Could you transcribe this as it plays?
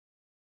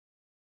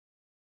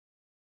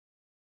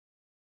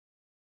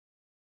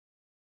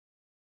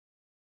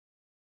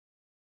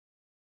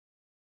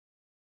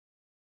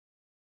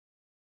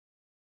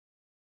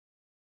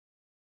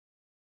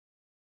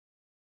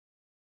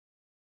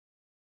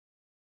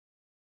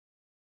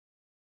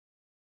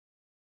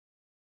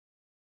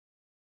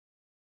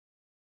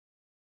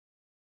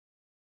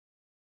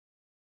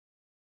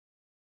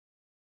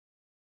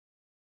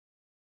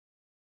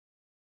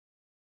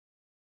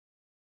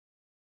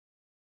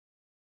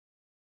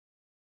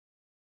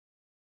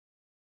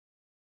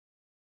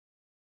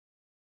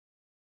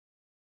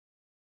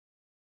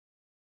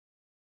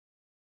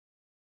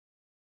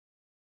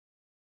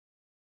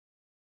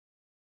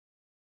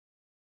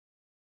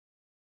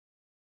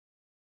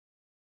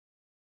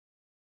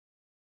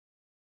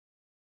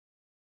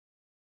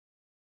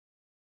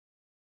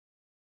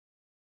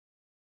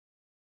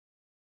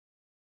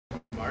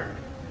Mark.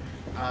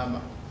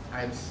 I'm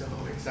so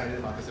excited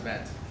about this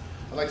event.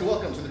 I'd like to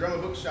welcome to the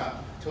Drama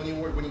Bookshop Tony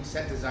Award-winning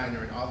set designer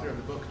and author of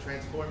the book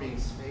Transforming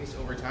Space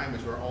Over Time,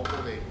 which we're all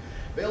holding,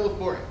 Beowulf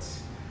Boritt,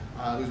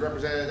 who's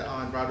represented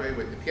on Broadway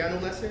with The Piano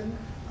Lesson,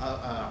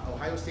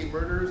 Ohio State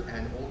Murders,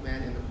 and Old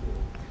Man in the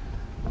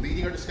Pool.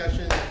 Leading our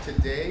discussion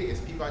today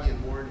is Peabody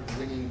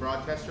Award-winning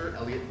broadcaster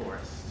ELLIOTT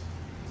FORREST.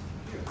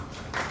 Thank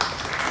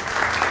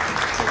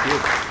you.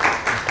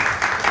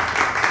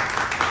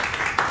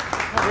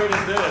 How great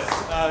is this?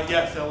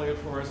 Yes, ELLIOTT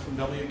FORREST from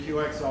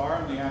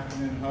WQXR. I'm the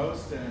afternoon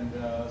host and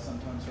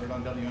sometimes heard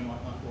on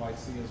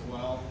WNYC as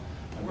well.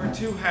 I wear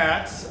two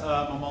hats.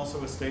 I'm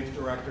also a stage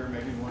director,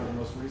 maybe one of the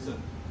most recent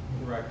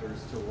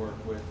directors to work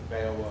with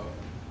Beowulf.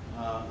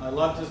 I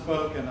loved his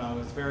book and I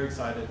was very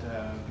excited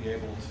to be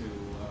able to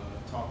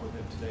talk with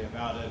him today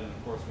about it. And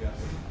of course we have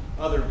some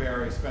other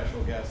very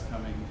special guests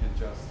coming in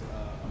just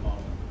a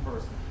moment. But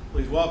first,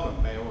 please welcome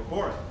Beowulf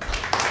Boritt.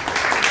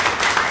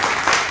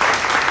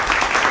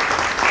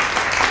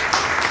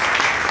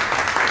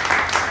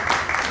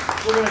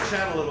 We're going to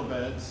chat a little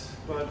bit,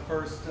 but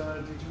first,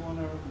 did you want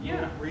to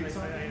read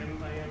something? I am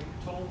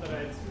told that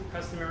it's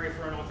customary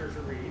for an author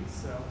to read,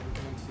 so I'm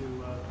going to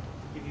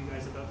give you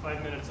guys about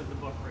 5 minutes of the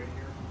book right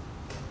here.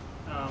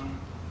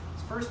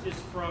 First is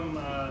from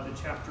the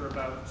chapter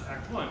about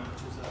Act 1,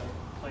 which is a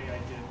play I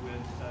did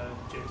with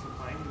James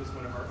Lapine, who is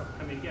one of our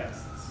upcoming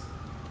guests.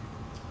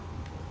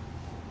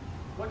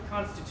 What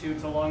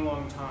constitutes a long,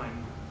 long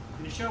time?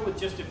 In a show with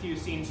just a few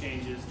scene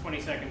changes,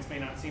 20 seconds may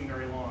not seem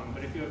very long,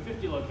 but if you have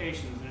 50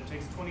 locations and it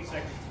takes 20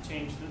 seconds to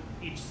change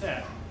each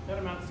set, that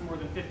amounts to more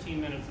than 15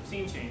 minutes of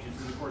scene changes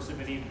in the course of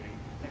an evening.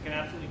 That can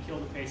absolutely kill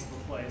the pace of a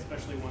play,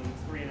 especially one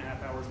that's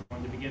 3.5 hours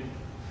long to begin with.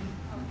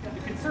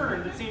 The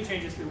concern that scene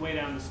changes could weigh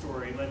down the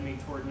story led me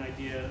toward an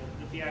idea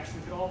that the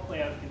action could all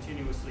play out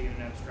continuously in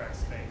an abstract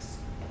space.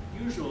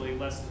 Usually,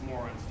 less is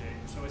more on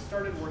stage, so I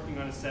started working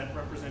on a set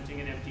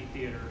representing an empty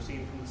theater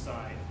seen from the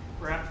side,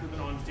 perhaps with an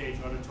onstage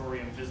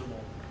auditorium visible.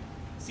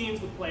 Scenes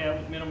would play out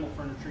with minimal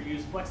furniture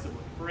used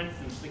flexibly. For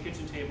instance, the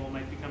kitchen table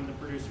might become the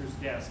producer's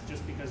desk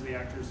just because the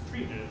actors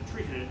treated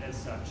it as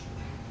such.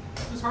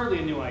 It was hardly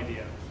a new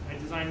idea. I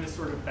designed this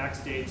sort of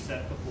backstage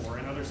set before,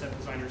 and other set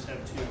designers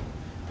have too.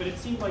 But it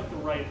seemed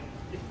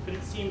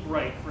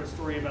right for a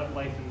story about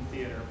life in the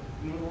theater,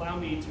 and would allow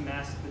me to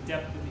mask the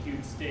depth of the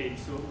huge stage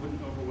so it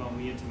wouldn't overwhelm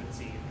the intimate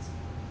scenes.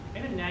 I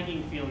had a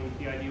nagging feeling that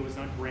the idea was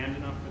not grand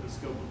enough for the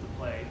scope of the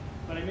play,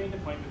 but I made an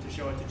appointment to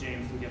show it to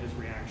James and get his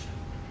reaction.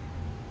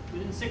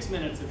 Within 6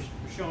 minutes of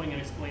showing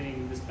and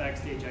explaining this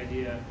backstage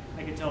idea,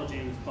 I could tell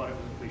James thought it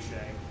was a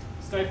cliche.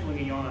 Stifling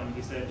a yawn,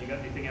 he said, "You got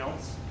anything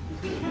else?"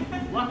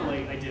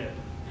 Luckily, I did.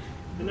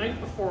 The night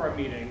before our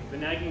meeting, the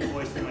nagging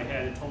voice in my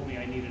head had told me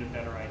I needed a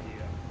better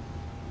idea.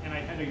 And I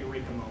had a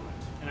eureka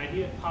moment. An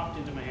idea popped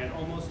into my head,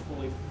 almost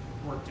fully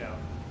worked out.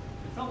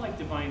 It felt like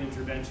divine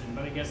intervention,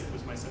 but I guess it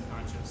was my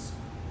subconscious.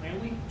 My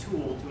only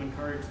tool to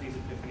encourage these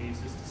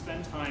epiphanies is to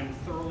spend time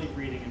thoroughly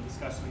reading and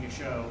discussing a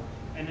show,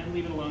 and then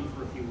leave it alone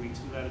for a few weeks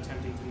without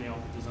attempting to nail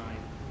the design.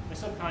 My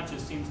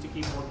subconscious seems to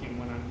keep working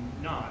when I'm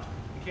not,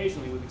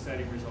 occasionally with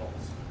exciting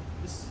results.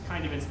 This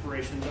kind of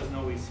inspiration doesn't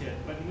always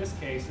hit, but in this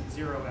case, at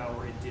 0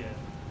 hour, it did.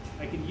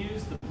 I could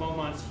use the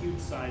Beaumont's huge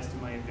size to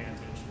my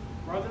advantage.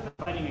 Rather than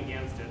fighting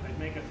against it, I'd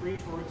make a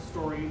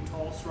 3-story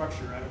tall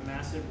structure out of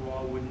massive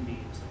raw wooden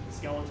beams, like the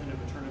skeleton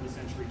of a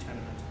turn-of-the-century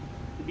tenement.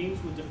 The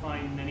beams would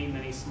define many,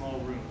 many small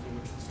rooms in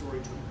which the story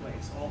took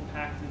place, all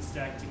packed and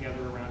stacked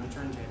together around a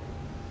turntable.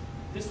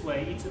 This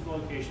way, each of the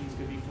locations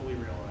could be fully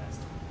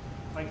realized.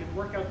 If I could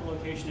work out the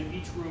location of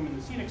each room in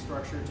the scenic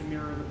structure to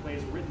mirror the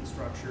play's written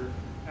structure,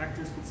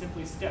 actors could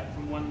simply step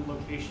from one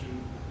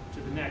location to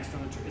the next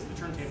as the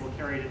turntable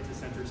carried it to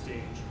center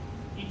stage.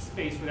 Each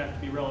space would have to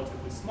be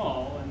relatively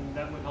small, and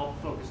that would help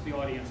focus the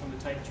audience on the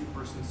tight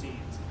two-person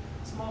scenes.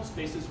 Small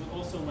spaces would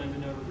also lend a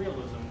note of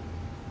realism.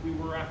 We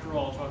were, after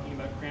all, talking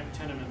about cramped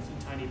tenements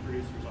and tiny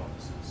producers'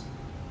 offices.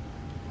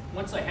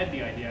 Once I had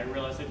the idea, I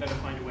realized I'd better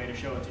find a way to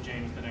show it to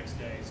James the next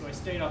day, so I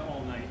stayed up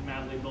all night,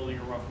 madly building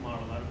a rough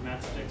model out of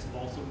matchsticks,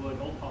 balsa wood,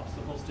 old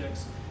popsicle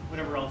sticks,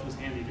 whatever else was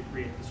handy to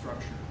create the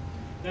structure.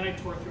 Then I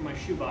tore through my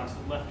shoebox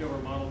of leftover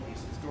model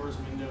pieces, doors,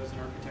 windows, and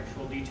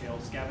architectural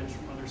details scavenged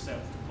from other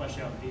sets to flesh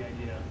out the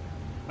idea.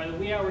 By the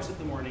wee hours of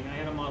the morning, I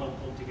had a model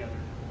pulled together.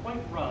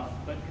 Quite rough,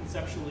 but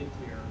conceptually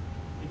clear.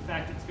 In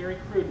fact, its very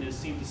crudeness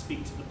seemed to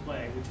speak to the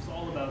play, which is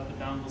all about the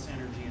boundless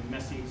energy and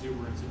messy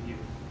exuberance of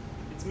youth.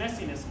 Its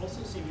messiness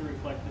also seemed to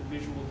reflect the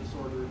visual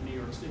disorder of New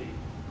York City,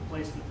 a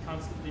place that's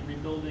constantly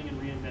rebuilding and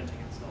reinventing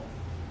itself,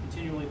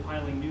 continually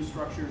piling new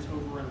structures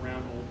over and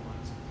around old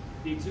ones.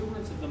 The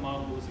exuberance of the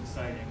model was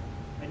exciting.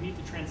 I need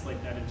to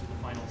translate that into the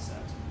final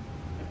set.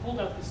 I pulled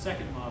out the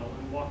second model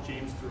and walked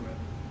James through it.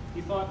 He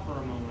thought for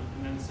a moment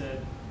and then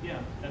said, "Yeah,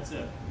 that's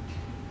it."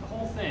 The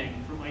whole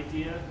thing, from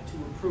idea to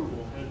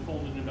approval, had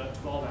unfolded in about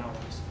 12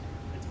 hours.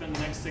 I'd spent the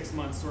next 6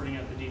 months sorting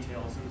out the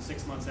details, and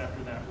 6 months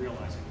after that,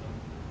 realizing them.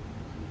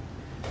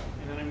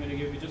 And then I'm going to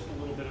give you just a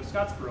little bit of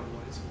Scottsboro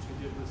Boys, which we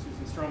did with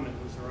Susan Stroman,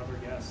 who was our other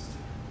guest.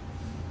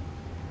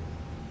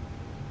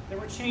 There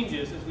were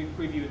changes as we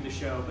previewed the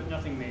show, but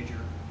nothing major.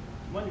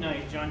 One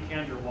night, John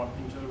Kander walked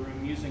into the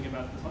room musing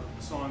about the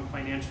song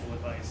Financial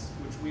Advice,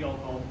 which we all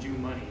called Jew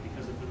Money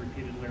because of the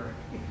repeated lyric.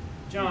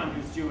 John,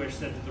 who's Jewish,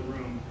 said to the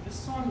room, "This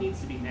song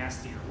needs to be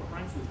nastier. What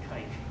rhymes with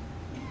kike?"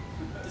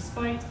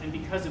 Despite and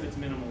because of its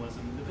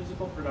minimalism, the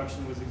physical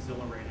production was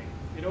exhilarating.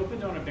 It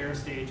opened on a bare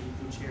stage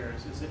with two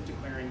chairs, as if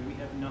declaring, "We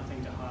have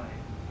nothing to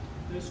hide."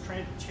 Those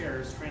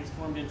chairs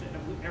transformed into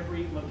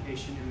every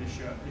location in the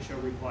show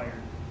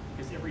required,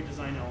 because every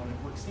design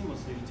element worked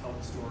seamlessly to tell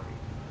the story.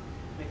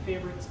 My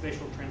favorite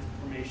spatial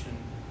transformation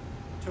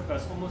took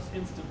us almost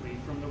instantly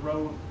from the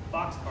row of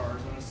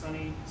boxcars on a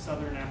sunny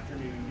southern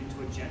afternoon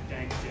into a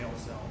dank jail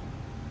cell.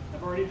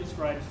 I've already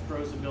described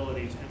Stroh's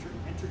ability to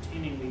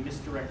entertainingly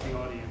misdirect the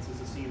audience as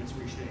the scene is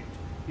reshaped.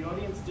 The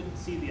audience didn't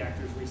see the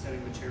actors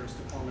resetting the chairs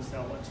to form a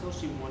cell until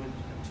she wanted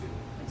them to,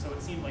 and so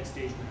it seemed like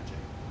stage magic.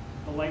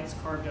 The lights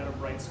carved out a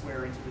bright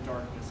square into the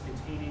darkness,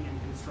 containing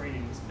and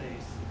constraining the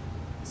space.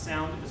 The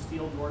sound of the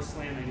steel door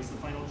slamming as the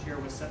final chair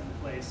was set in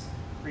place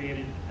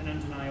created an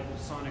undeniable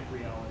sonic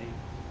reality.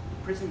 The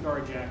prison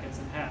guard jackets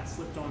and hats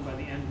slipped on by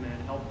the end men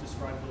helped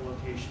describe the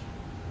location.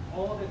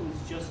 All of it was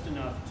just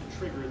enough to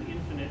trigger the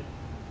infinite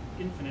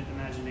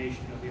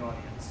imagination of the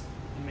audience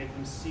and make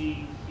them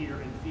see, hear,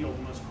 and feel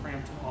the most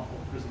cramped and awful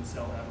prison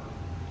cell ever.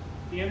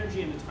 The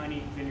energy in the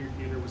tiny Vineyard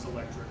Theater was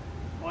electric.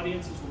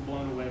 Audiences were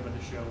blown away by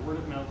the show. Word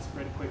of mouth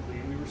spread quickly,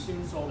 and we were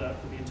soon sold out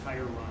for the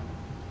entire run.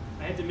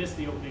 I had to miss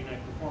the opening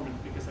night performance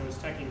because I was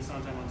teching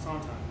Sondheim on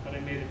Sondheim, but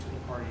I made it to the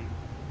party.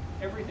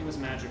 Everything was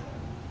magical.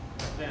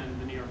 Then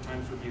the New York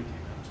Times review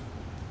came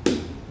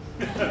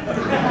out.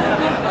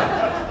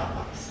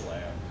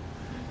 Slam.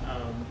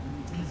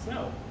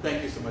 So,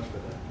 Thank you so much for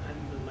that.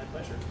 my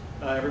pleasure.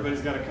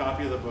 Everybody's got a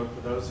copy of the book.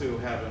 For those who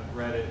haven't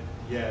read it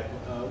yet,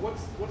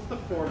 what's the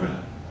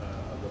format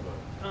of the book?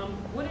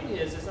 What it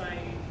is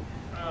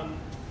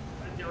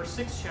there are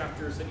 6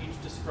 chapters that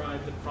each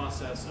describe the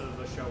process of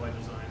a show I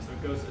designed. So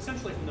it goes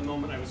essentially from the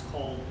moment I was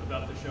called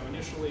about the show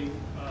initially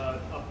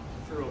up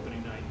through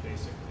opening night,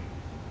 basically.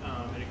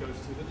 And it goes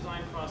through the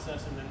design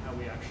process and then how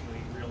we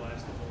actually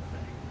realize the whole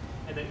thing.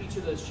 And then each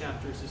of those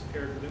chapters is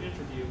paired with an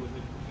interview with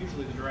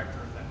usually the director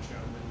of that show,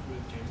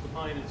 with James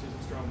Lapine and Susan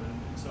Stroman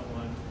and so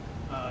on,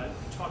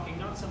 talking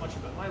not so much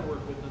about my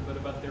work with them, but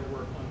about their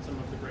work on some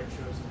of the great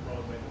shows on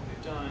Broadway that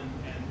they've done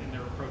and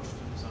their approach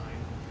to design.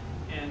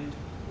 And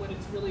what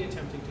it's really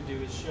attempting to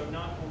do is show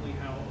not only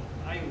how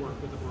I work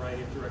with a variety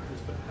of directors,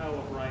 but how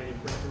a variety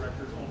of great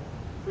directors all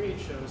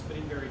create shows, but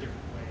in very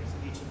different ways,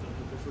 and each of them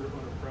with their sort of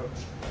own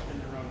approach and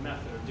their own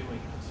method of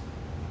doing it.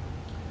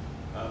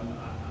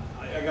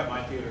 I got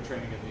my theater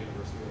training at the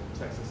University of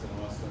Texas in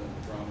Austin in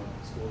the drama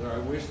school there. I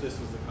wish this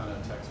was the kind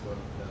of textbook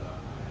that I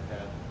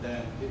had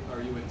then. Are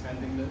you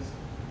intending this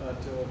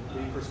to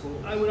be for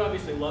schools? I would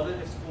obviously love it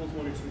if schools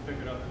wanted to pick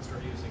it up and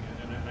start using it,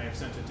 and I have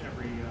sent it to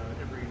every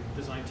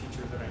design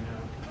teacher that I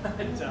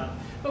know.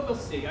 But we'll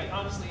see.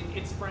 Honestly,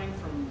 it sprang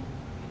from,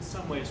 in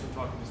some ways, from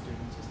talking to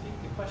students.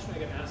 The question I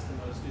get asked the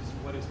most is,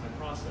 what is my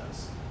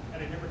process?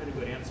 And I never had a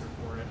good answer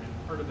for it,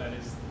 and part of that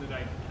is that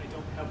I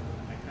don't have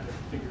one. I kind of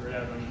figure it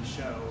out on each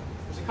show.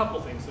 There's a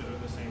couple things that are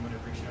the same on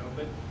every show,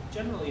 but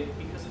generally,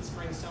 because it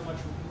springs so much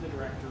from who the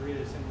director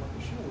is and what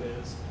the show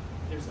is,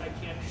 I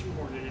can't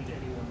shoehorn it into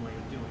any one way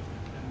of doing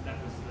it, and that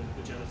was the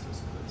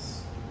genesis of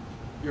this.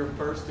 Your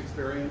first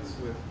experience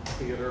with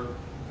theater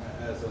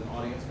as an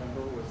audience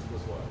member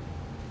was what?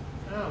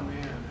 Oh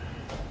man,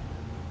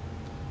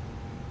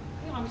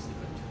 I honestly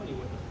couldn't tell you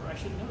what I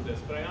should know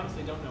this, but I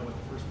honestly don't know what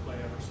the first play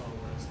I ever saw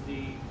was.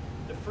 The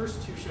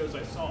first 2 shows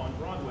I saw on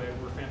Broadway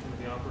were Phantom of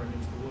the Opera and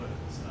Into the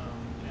Woods,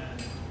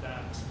 and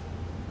that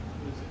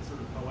was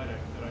sort of poetic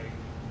that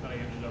I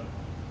ended up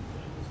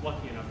was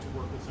lucky enough to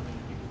work with so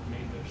many people who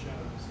made those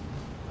shows.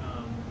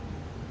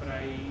 But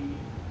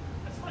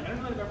that's fine. I don't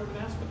know that I've ever been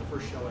asked what the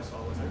first show I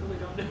saw was. I really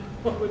don't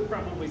know. It was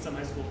probably some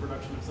high school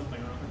production of something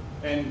or other.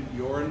 And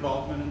your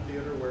involvement in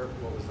theater, what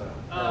was that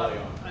early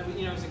on? I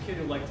was a kid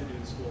who liked to do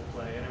the school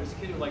play, and I was a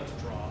kid who liked to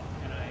draw.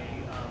 And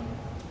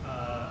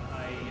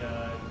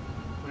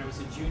when I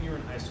was a junior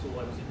in high school,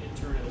 I was an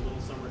intern at a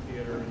little summer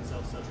theater in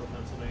South Central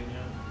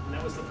Pennsylvania, and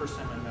that was the first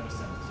time I met a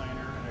set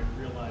designer, and I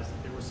realized that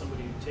there was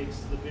somebody who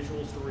takes the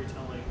visual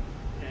storytelling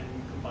and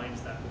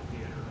combines that with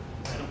theater.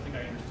 I don't think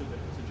I understood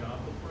that it was a job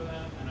before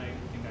that, and I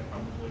think I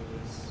probably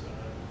was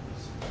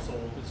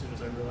sold as soon as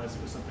I realized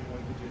it was something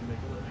one could do to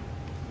make a living.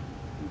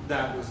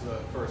 That was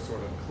the first sort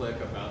of click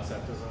about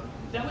set design?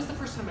 That was the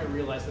first time I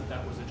realized that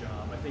that was a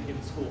job. I think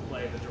in school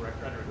play, the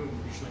director, I don't know who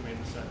usually made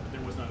the set, but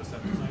there was not a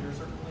set designer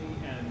certainly,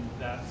 and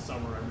that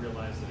summer I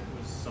realized that it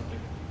was something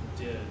that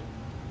people did.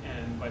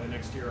 And by the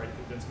next year, I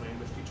convinced my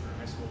English teacher in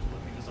high school to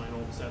let me design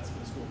all the sets for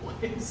the school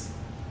plays.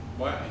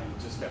 Wow, and you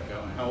just kept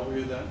going. How old were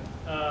you then?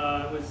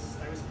 I was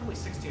probably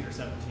 16 or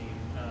 17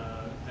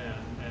 then,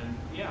 and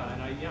yeah,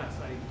 and I have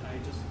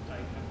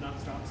not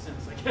stopped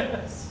since, I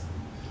guess.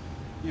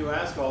 You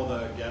ask all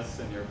the guests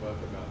in your book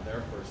about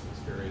their first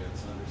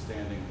experience and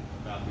understanding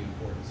about the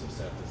importance of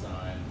set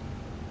design,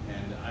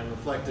 and I I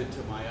reflected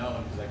to my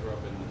own, because I grew up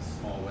in this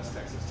small West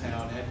Texas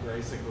town, Ed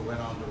Grayson, who went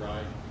on to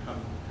write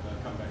Come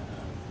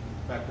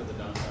Back to the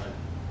Downside.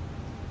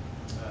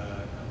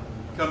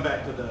 Come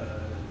Back to the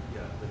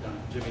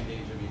Jimmy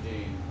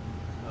Dean,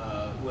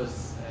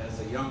 was,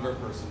 as a younger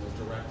person, was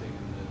directing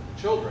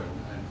the children,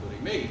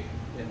 including me,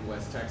 in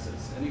West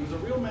Texas. And he was a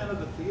real man of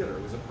the theater.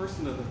 He was a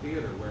person of the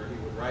theater, where he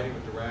would write, he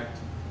would direct,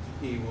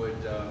 he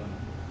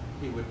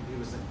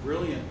was a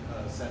brilliant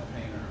set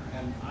painter.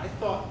 And I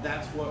thought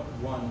that's what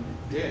one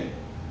did,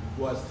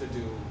 was to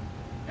do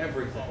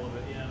everything. All of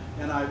it, yeah.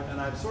 And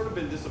I've sort of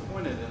been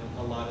disappointed in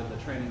a lot in the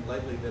training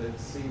lately that it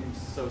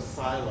seems so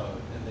siloed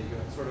and that you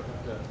sort of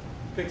have to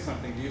pick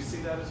something. Do you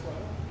see that as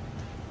well?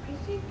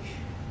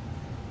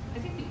 I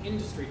think the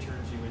industry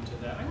turns you into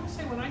that. I will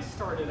say when I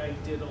started, I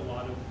did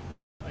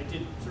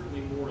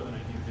certainly more than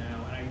I do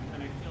now,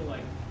 and I feel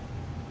like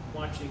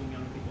watching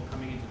young people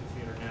coming into the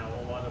theater now,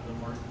 a lot of them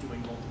aren't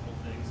doing multiple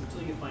things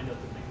until you find out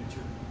the thing that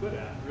you're good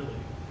at, really.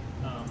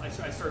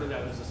 I started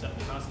out as a set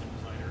and costume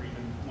designer,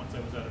 even once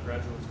I was out of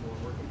graduate school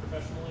and working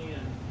professionally,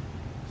 and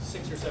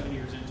 6 or 7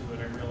 years into it,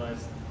 I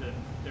realized that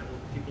there were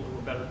people who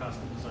were better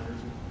costume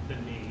designers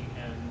than me,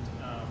 and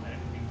it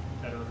would be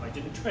better if I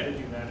didn't try to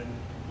do that and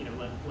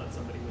let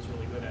somebody who was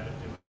really good at it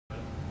do it,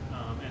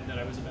 and that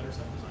I was a better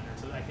set designer.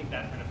 So I think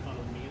that kind of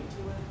funneled me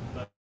into it.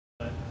 But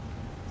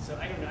so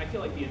I don't know. I feel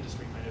like the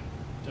industry kind of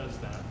does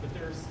that, but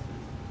there's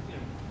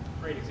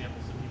great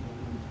examples of people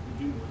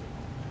who do more than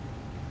one thing.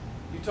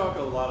 You talk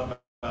a lot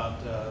about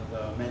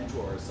the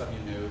mentors, some you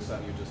knew,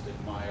 some you just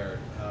admired.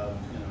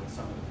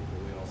 Some of the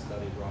people we all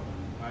studied: Robin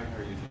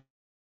Wagner, Eugene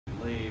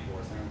Lee,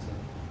 Boris Aronson,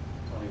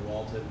 Tony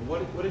Walton.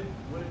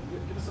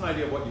 Give us an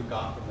idea of what you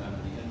got from them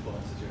and the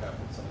influences you have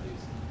from some of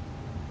these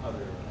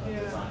other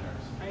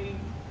designers.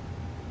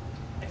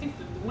 I think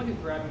the one who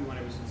grabbed me when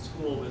I was in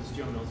school was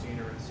Joe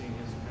Melziner and seeing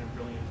his kind of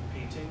brilliant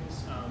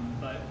paintings.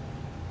 But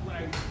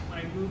when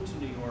I moved to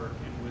New York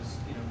and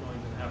was going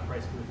to the Half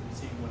Price booth and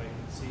seeing what I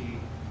could see,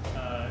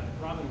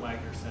 Robin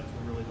Wagner sets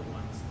were really the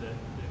ones that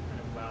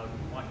kind of wowed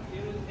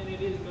me. And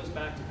it goes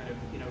back to kind of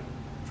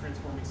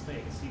transforming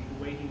space. The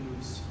way he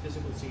moves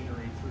physical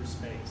scenery through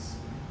space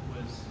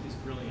is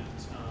brilliant,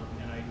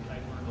 and I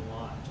learned a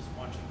lot just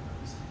watching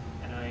those.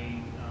 And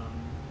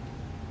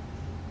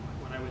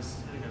when I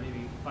was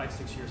maybe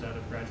 5-6 years out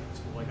of graduate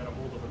school, I got a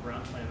hold of a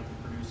ground plan of the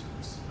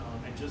producers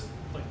and just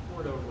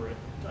poured over it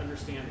to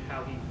understand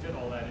how he fit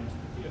all that into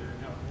the theater and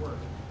how it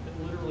worked. But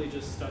literally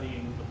just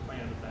studying the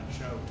plan of that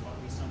show taught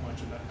me so much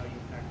about how you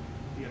pack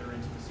theater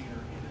into the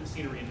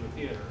scenery into a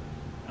theater.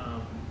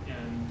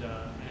 And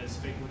as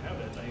fate would have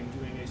it, I am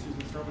doing a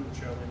Susan Stroman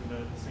show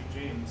in St.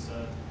 James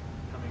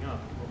coming up,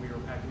 where we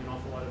were packing an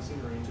awful lot of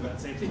scenery into that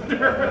same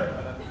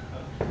theater.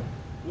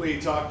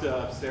 We talked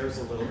upstairs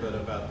a little bit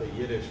about the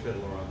Yiddish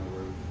Fiddler on the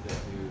Roof that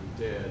you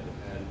did,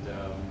 and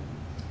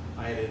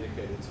I had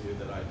indicated to you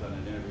that I'd done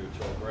an interview with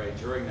Joel Gray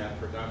during that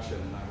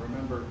production, and I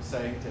remember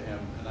saying to him,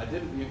 and I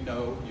didn't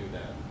know you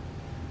then,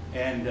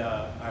 and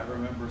I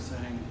remember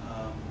saying,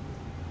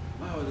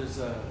 wow, there's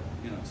a,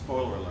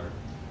 spoiler alert,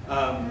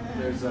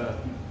 there's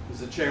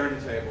a chair and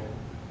a table,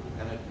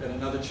 and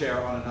another chair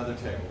on another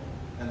table,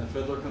 and the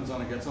fiddler comes on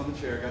and gets on the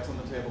chair, gets on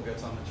the table,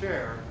 gets on the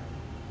chair,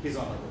 he's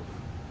on the roof.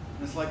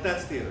 And it's like,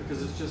 that's theater,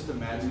 because it's just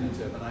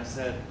imaginative. And I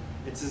said,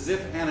 it's as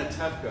if Anna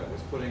Tefka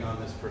was putting on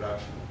this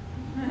production.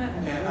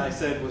 And I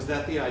said, was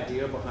that the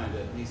idea behind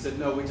it? And he said,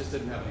 no, we just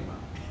didn't have any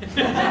money.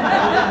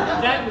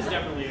 That was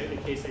definitely a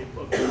case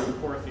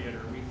of core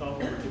theater. We thought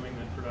we were doing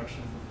that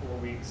production for 4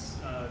 weeks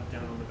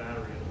down on the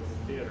Battery at a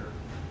little theater.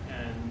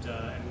 And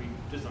we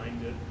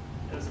designed it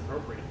as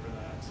appropriate for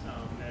that.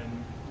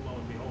 And lo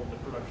and behold, the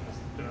production has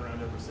been around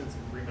ever since,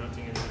 and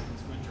remounting it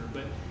this winter.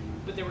 But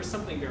there was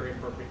something very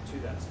appropriate to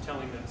that,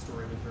 telling that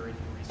story with very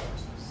few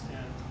resources.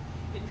 And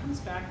it comes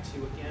back to,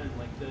 again,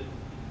 like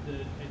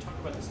I talk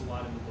about this a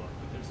lot in the book,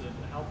 but there's a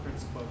Hal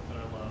Prince quote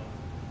that I love,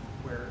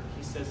 where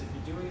he says, if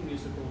you're doing a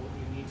musical,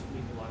 you need to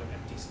leave a lot of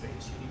empty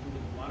space. You need to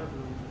leave a lot of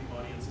room for the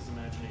audience's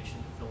imagination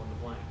to fill in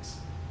the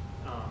blanks.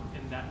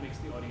 And that makes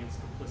the audience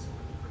complicit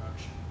with the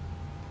production.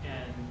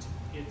 And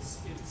it's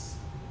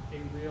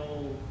a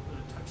real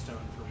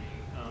touchstone for me.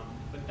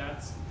 But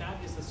that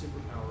is the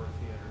superpower of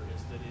theater,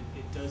 is that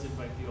it does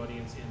invite the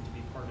audience in to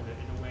be part of it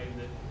in a way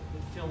that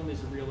film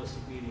is a realistic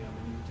medium,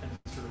 and you tend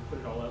to sort of put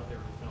it all out there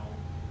in film.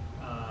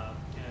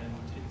 And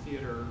in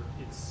theater,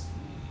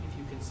 if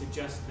you can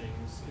suggest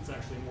things, it's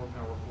actually more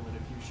powerful than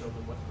if you show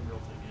them what the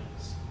real thing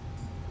is.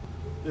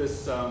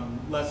 This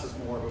less is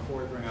more.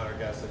 Before we bring out our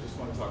guests, I just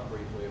want to talk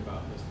briefly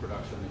about this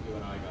production that you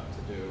and I got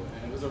to do.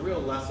 And it was a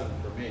real lesson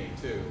for me,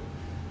 too,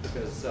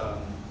 because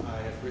I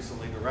had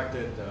recently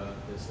directed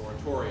this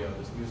oratorio,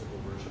 this musical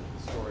version of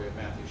the story of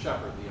Matthew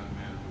Shepard, the young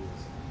man who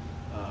was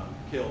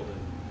killed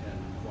in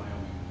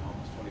Wyoming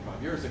almost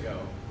 25 years ago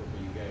for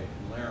being gay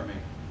in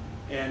Laramie.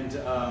 And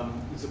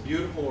it's a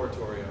beautiful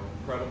oratorio,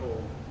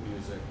 incredible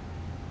music,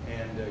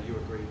 and you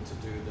agreed to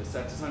do the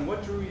set design.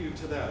 What drew you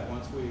to that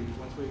once we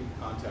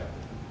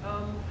contacted you?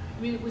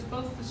 I mean, it was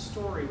both the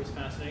story was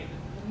fascinating,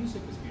 the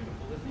music was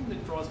beautiful. The thing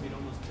that draws me to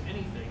almost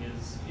anything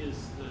is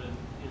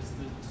is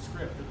the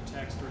script or the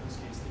text, or in this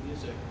case the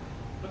music,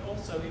 but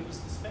also it was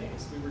the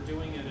space. We were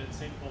doing it at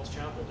St. Paul's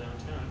Chapel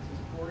downtown. It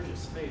was a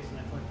gorgeous space, and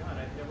I thought, God,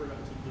 I've never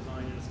gotten to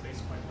design in a space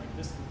quite like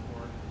this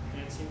before,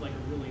 and it seemed like a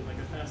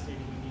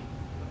fascinating, unique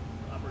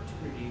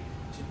opportunity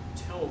to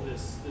tell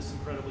this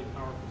incredibly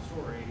powerful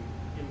story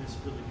in this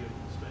really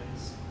beautiful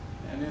space.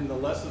 And in the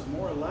less is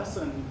more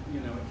lesson, you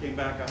know, it came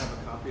back. I have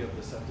a copy of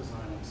the set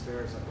design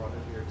upstairs. I brought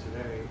it here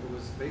today. It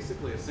was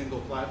basically a single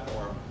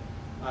platform.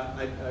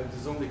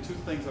 There's only two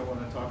things I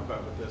want to talk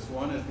about with this.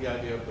 One is the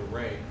idea of the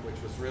rake,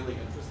 which was really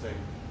interesting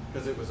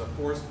because it was a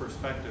forced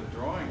perspective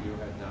drawing you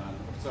had done,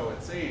 so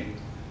it seemed.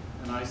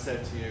 And I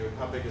said to you,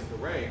 how big is the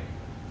rake?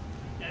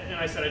 And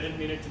I said I didn't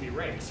mean it to be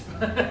raked,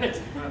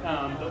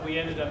 but we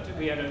ended up,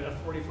 we had a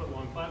 40-foot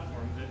long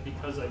platform that,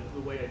 because of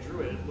the way I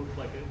drew it, it looked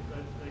like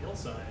a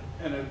hillside.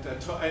 And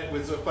it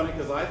was so funny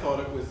because I thought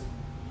it was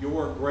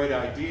your great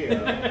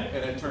idea,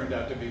 and it turned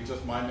out to be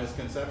just my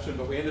misconception,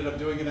 but we ended up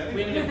doing it anyway.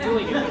 We ended up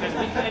doing it, because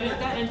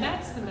and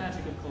that's the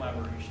magic of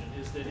collaboration,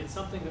 is that it's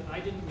something that I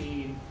didn't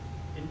mean,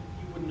 and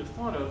you wouldn't have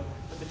thought of,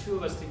 but the two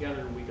of us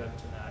together, we got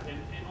to that. And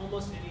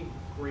almost any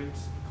great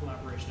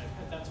collaboration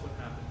I've had, that's what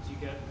happens. You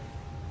get,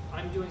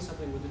 I'm doing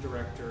something with the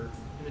director,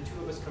 and the two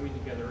of us coming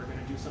together are going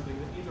to do something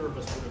that either of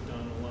us would have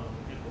done alone,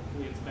 and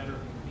hopefully it's better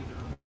than either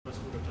of us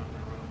would have done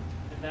on our own.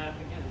 And that,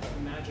 again, is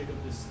the magic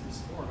of this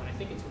form, and I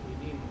think it's what we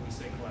mean when we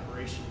say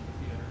collaboration in the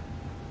theater.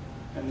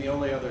 And the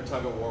only other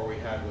tug of war we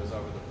had was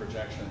over the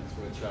projections,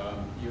 which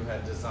you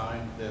had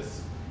designed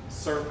this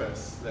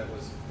surface that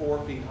was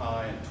 4 feet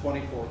high and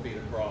 24 feet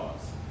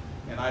across.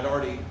 And I'd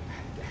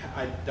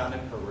done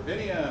it for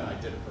Ravinia, and I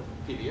did it for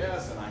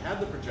PBS, and I had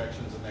the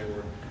projections, and they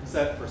were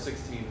set for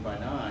 16 by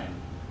 9,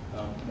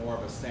 more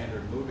of a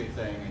standard movie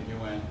thing, and you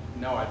went,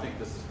 no, I think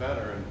this is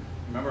better. And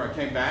remember, I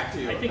came back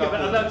to you. I think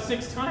about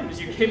 6 times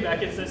you came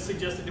back and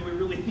suggested, do we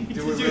really need to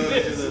do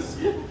this?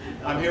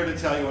 I'm here to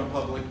tell you in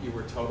public, you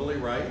were totally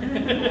right.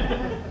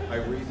 I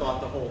rethought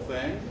the whole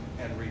thing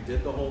and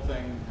redid the whole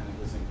thing, and it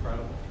was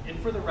incredible. And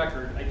for the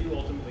record, I do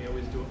ultimately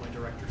always do what my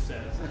director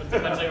says, but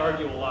sometimes I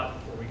argue a lot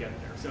before we get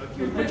there. So if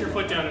you put your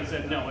foot down and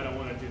said, no, I don't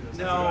want to do this,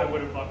 I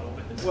would have buckled.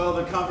 Well,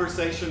 the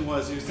conversation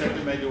was, you said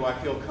to me, do I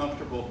feel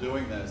comfortable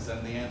doing this?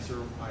 And the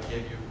answer I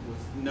gave you was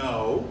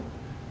no.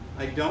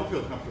 I don't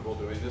feel comfortable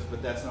doing this,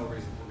 but that's no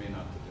reason for me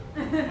not to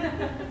do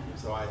it.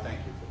 So I thank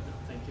you for that.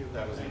 Thank you.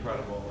 That was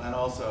incredible. And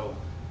also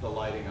the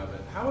lighting of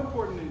it. How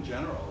important in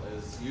general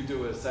is you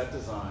do a set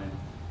design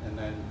and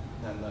then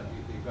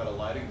you've got a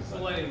lighting designer?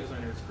 The lighting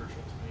designer is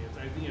crucial to me.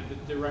 The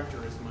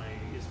director is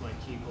my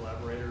key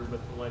collaborator, but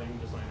the lighting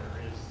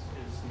designer is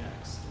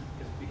next,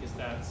 because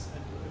that's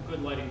a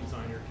good lighting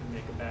designer can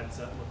make a bad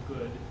set look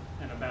good,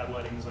 and a bad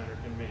lighting designer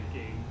can make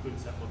a good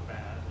set look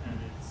bad. And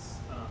it's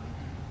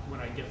when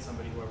I get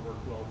somebody who I work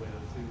well with,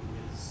 who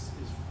is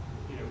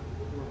where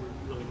we're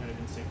really kind of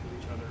in sync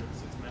with each other,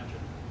 it's magic.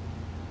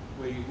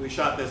 We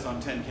shot this on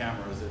 10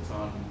 cameras. It's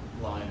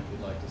online if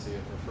you'd like to see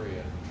it for free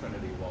at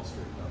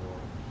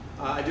trinitywallstreet.org.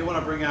 I do want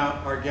to bring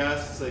out our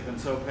guests. They've been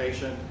so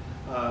patient.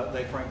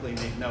 They frankly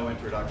need no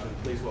introduction.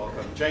 Please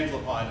welcome James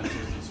Lapine and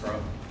Susan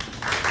Stroman.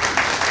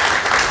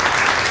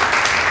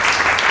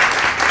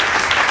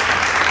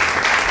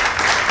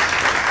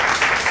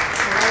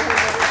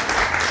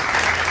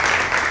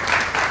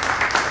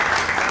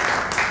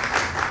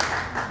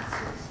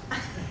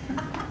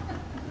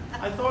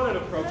 I thought it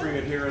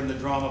appropriate here in the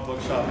drama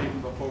bookshop, even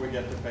before we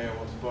get to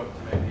Beowulf's book,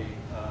 maybe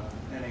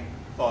any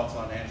thoughts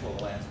on Angela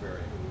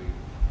Lansbury, who we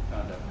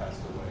found out passed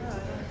away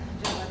today.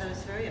 I thought it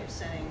was very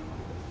upsetting.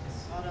 I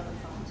saw it on the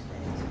phone today.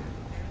 It was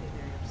very,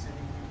 very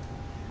upsetting.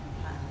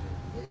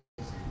 Yeah.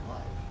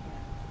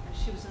 And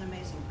she was an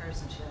amazing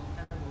person. She had an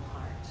incredible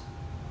heart.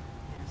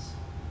 Yes.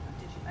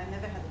 I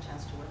never had the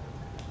chance to work with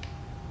her.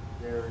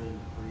 Very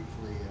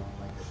briefly on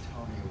like a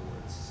Tony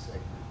Awards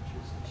segment.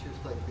 She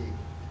was like the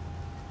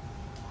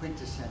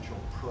quintessential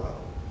pro,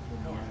 if you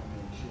know what I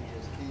mean. She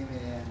just came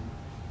in,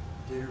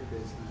 did her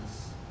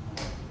business.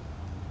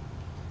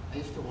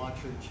 I used to watch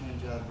her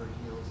change out of her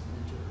heels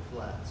into her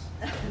flats.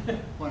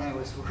 When I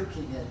was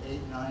working at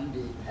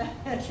 890,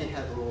 she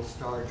had a little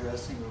star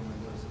dressing room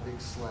and there was a big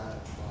slat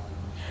at the bottom.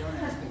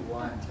 Don't ask me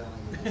why I'm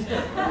telling you this.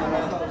 But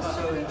I thought it was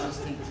so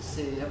interesting to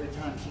see. Every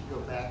time she'd go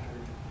back to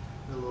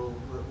her little,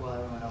 while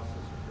everyone else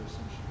was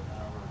rehearsing, she'd go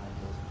out of her high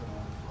heels, put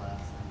on the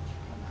flats, and then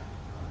she'd come back to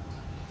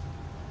the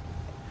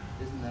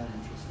Isn't that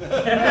interesting?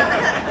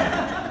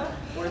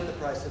 Worth the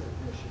price of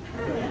admission.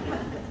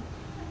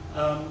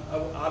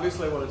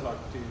 Obviously, I want to talk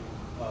to you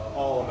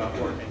all about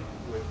working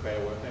with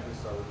Beowulf. Maybe we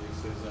start with you,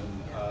 Susan.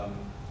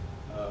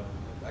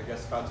 I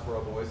guess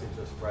Scottsboro Boys, you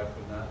just read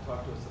from that.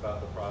 Talk to us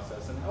about the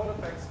process and how it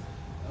affects,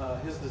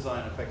 his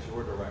design affects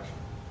your direction.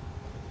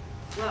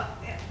 Well,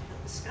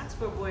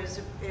 Scottsboro Boys,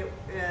 it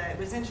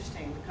was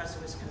interesting because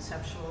it was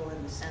conceptual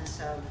in the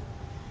sense of,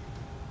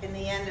 in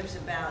the end, it was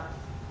about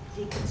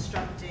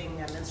deconstructing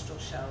a minstrel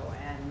show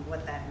and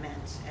what that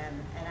meant,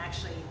 and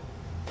actually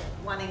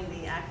wanting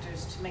the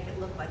actors to make it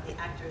look like the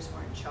actors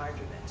were in charge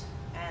of it.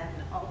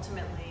 And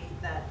ultimately,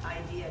 that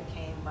idea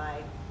came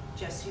by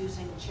just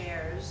using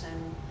chairs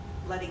and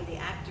letting the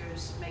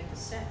actors make the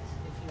set,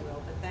 if you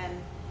will. But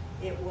then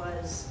it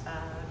was,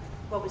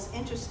 what was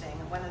interesting,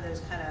 and one of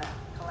those kind of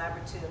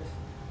collaborative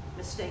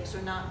mistakes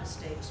or not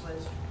mistakes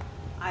was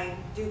I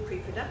do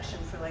pre-production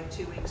for like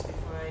 2 weeks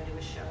before I do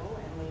a show,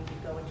 and we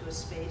would go into a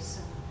space,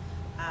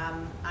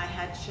 and I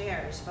had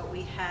chairs, but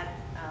we had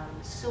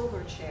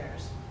silver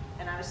chairs,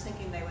 and I was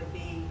thinking they would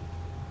be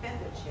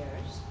bentwood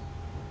chairs,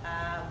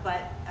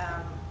 but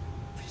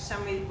for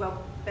some reason,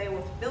 well,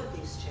 Beowulf built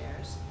these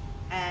chairs,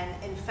 and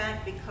in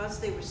fact, because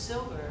they were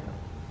silver,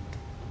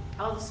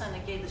 all of a sudden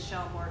it gave the show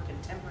a more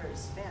contemporary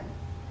spin,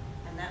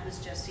 and that was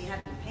just, he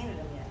hadn't painted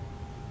them yet,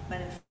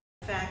 but in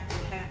fact,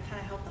 it kind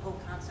of helped the whole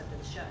concept of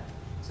the show.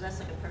 So that's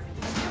like a perfect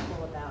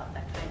example about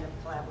that kind of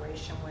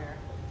collaboration where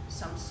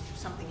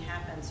something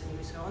happens and you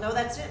just go, oh, no,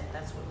 that's it.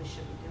 That's what we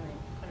should be doing.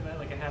 Kind of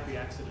like a happy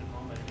accident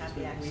moment.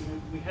 Happy accident.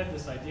 We had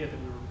this idea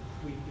that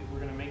we were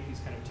going to make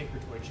these kind of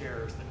tinker toy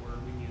chairs that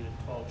we needed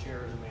 12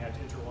 chairs and they had to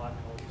interlock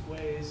in all these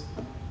ways.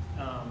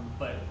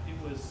 But it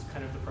was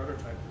kind of the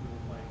prototype that we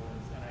were playing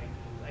with. And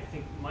I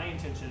think my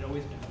intention had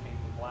always been to paint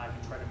them black and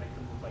try to make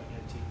them look like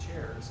antique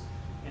chairs.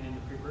 And in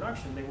the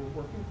pre-production, they were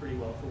working pretty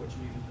well for what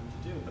you needed them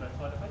to do. But I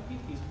thought, if I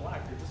paint these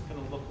black, they're just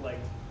going to look like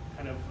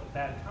kind of a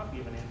bad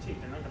copy of an antique.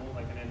 They're not going to look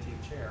like an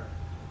antique chair.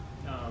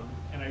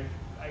 And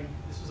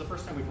this was the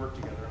first time we'd worked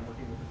together. I'm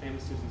working with the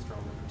famous Susan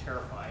Stroman. I'm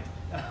terrified.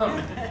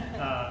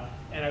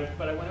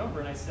 But I went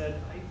over and I said,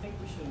 I think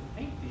we shouldn't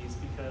paint these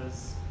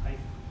because I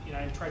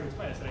tried to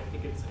explain. I said, I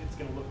think it's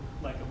going to look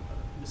like a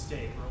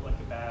mistake or like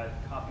a bad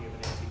copy of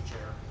an antique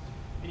chair.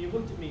 And you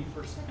looked at me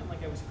for a second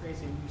like I was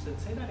crazy, and you said,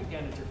 say that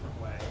again a different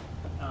way.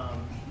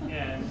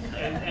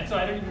 And so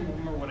I don't even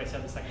remember what I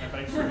said the second time,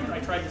 but I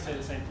tried to say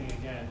the same thing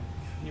again.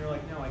 And you were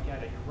like, no, I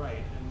get it, you're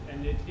right.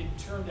 And it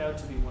turned out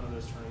to be one of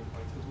those turning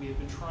points, because we had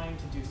been trying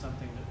to do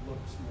something that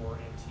looks more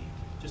antique,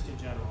 just in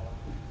general.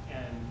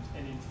 And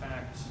in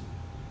fact,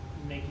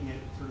 making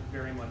it sort of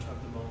very much of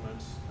the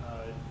moment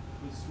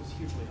was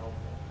hugely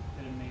helpful.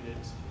 And it made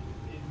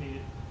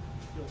it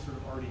feel sort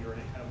of artier, and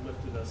it kind of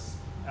lifted us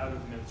out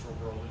of the minstrel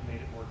world. It made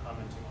it more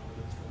commenting on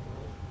the minstrel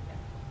world.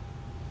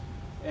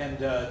 And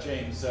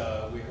James,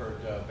 we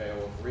heard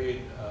Beowulf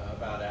read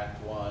about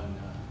Act One.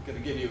 Going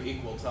to give you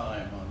equal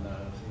time on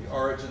the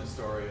origin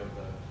story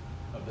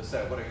of the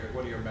set. What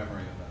are your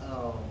memory of that?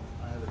 Oh,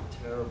 I have a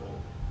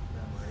terrible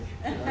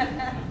memory.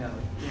 No,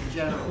 in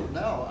general,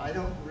 no, I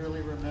don't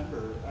really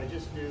remember. I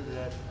just knew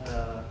that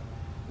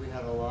we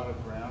had a lot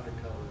of ground to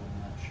cover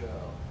in that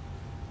show,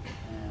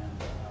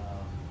 and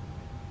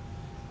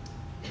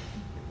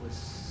it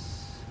was.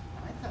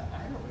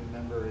 I don't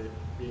remember it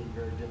being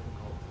very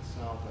difficult to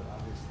solve, but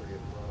obviously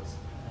it was.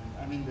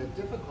 And I mean, the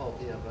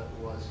difficulty of it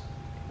was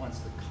once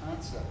the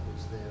concept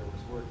was there,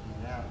 was working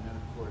it out, and then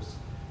of course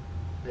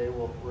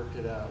Beowulf worked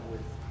it out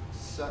with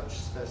such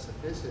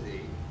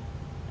specificity,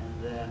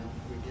 and then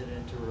we get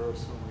into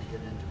rehearsal and we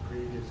get into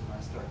previews and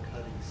I start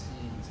cutting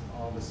scenes, and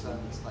all of a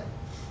sudden it's like,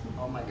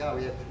 oh my God,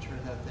 we have to turn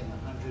that thing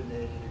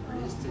 180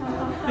 degrees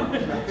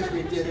together, because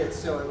we did it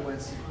so it went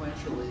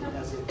sequentially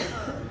as it did.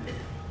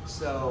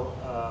 So,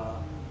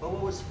 but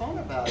what was fun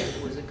about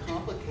it was a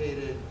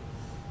complicated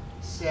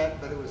set,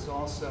 but it was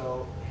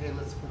also, hey,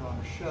 let's put on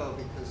a show,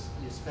 because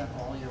you spent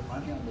all your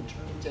money on the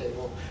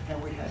turntable,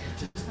 and we had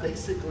to just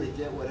basically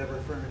get whatever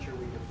furniture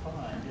we could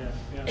find. Yeah.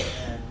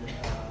 And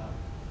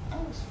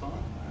that was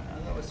fun.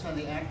 That was fun.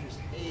 The actors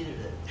hated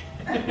it.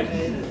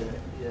 Hated it.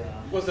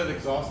 Yeah. Was it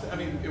exhausting? I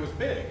mean, it was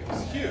big. It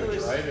was huge, it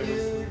was right?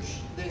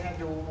 Huge. They had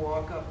to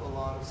walk up a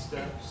lot of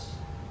steps,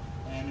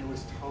 and it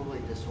was totally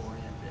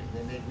disorienting.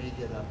 They made me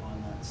get up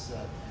on that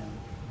set, and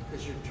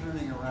because you're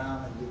turning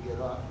around and you get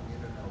off and you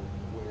don't know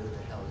where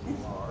the hell you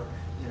are.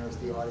 You know, is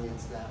the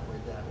audience that way,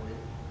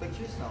 but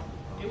you saw.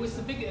 It was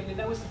the big. I mean,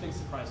 that was the big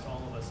surprise to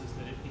all of us, is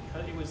that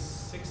because it was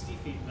 60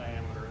 feet in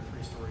diameter and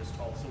 3 stories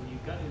tall. So when you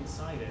got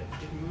inside it,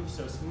 it moved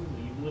so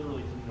smoothly, you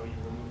literally didn't know you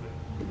were moving.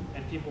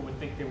 And people would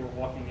think they were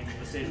walking into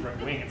the stage right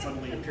wing, and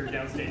suddenly appeared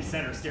downstage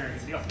center, staring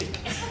at the audience.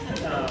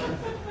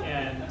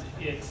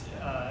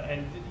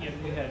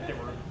 There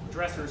were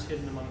dressers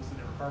hidden amongst them,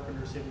 there were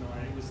carpenters hidden on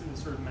it. It was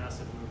sort of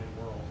massive moving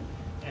world.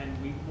 And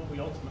what we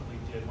ultimately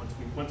did once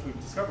we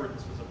discovered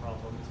this was a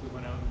problem is we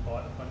went out and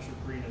bought a bunch of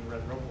green and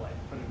red rope light,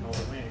 put it in all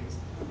the wings,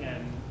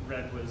 and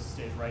red was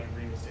stage right and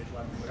green was stage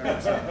left, or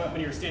whatever. So when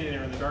you were standing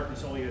there in the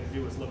darkness, all you had to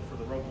do was look for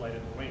the rope light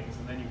in the wings,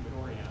 and then you could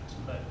orient.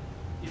 But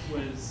it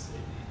was,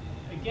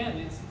 again,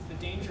 it's the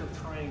danger of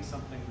trying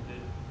something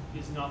that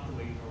is not the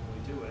way you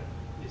normally do it.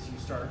 Is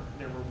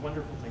there were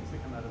wonderful things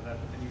that come out of that,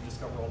 but then you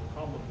discover all the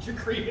problems you're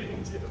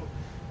creating too,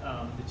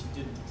 that you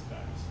didn't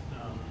expect.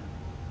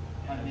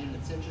 I mean,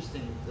 it's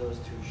interesting, those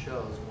two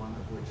shows, one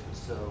of which was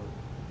so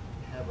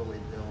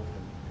heavily built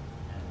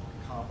and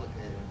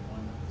complicated, and one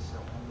that was so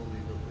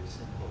unbelievably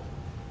simple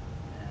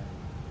and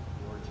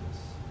gorgeous.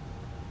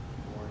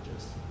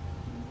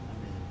 I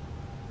mean,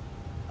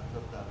 I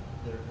thought that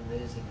they're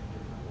amazing in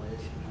different ways,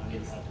 and how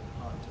you had to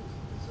talk to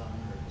the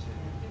designer too.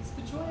 It's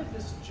the joy of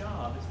this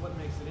job. It's what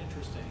makes it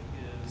interesting.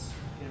 Is was,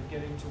 you know,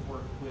 getting to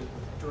work with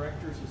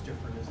directors as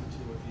different as the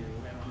two of you,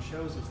 and on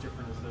shows as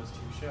different as those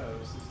two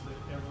shows, is that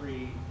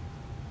every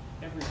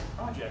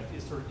project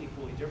is sort of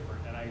equally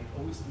different, and I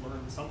always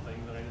learn something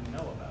that I didn't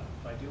know about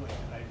by doing it.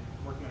 I'm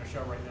working on a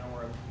show right now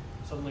where I'm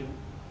suddenly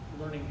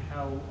learning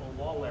how a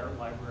law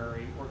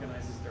library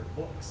organizes their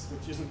books,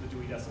 which isn't the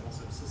Dewey Decimal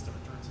System,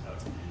 it turns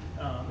out,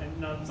 and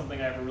not something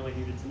I ever really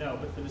needed to know,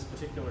 but for this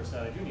particular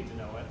set I do need to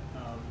know it.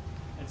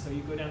 And so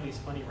you go down these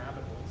funny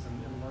rabbit holes and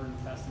learn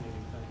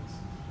fascinating things.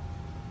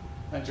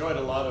 I enjoyed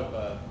a lot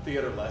of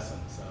theater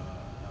lessons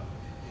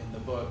in the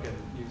book, and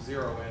you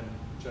zero in,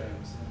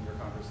 James, in your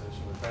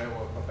conversation with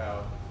Beowulf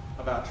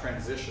about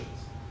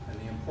transitions and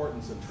the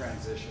importance of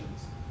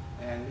transitions.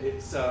 And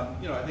it's,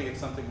 you know, I think it's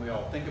something we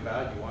all think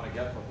about. You want to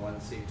get from one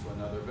scene to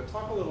another, but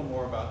talk a little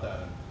more about that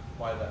and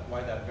why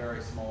that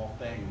very small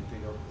thing, you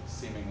know,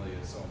 seemingly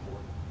is so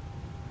important.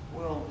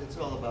 Well, it's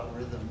all about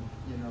rhythm,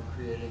 you know,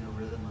 creating a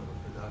rhythm of a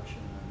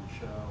production and a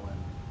show,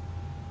 and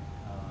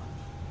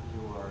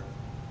you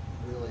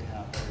really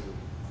have to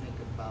think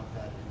about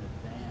that in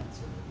advance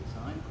in the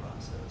design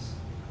process,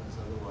 because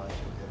otherwise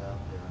you'll get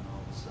out there and all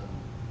of a sudden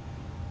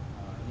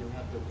you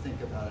have to think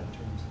about it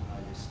in terms of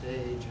how you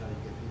stage, how you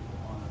get people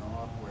on and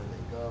off, where they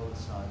go, the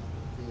size of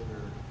the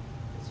theater.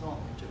 It's all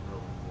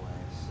integral in a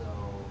way. So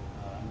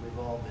and we've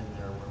all been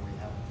there where we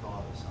haven't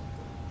thought of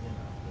something, you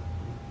know, that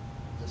we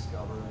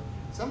discover.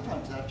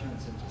 Sometimes that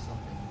turns into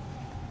something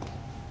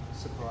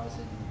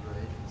surprising and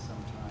great, and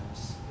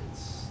sometimes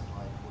it's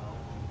like, well,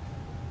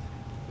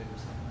 we'll figure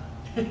something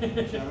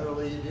out.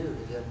 Generally you do,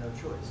 because you have no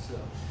choice. So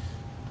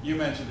You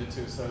mentioned it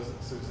too,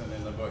 Susan,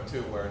 in the book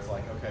too, where it's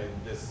like, okay,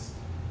 this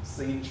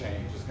scene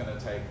change is going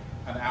to take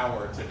an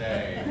hour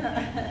today,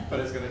 but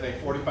it's going to take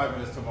 45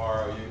 minutes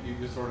tomorrow. You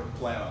just sort of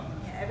plan on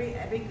that.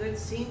 Yeah, every good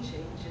scene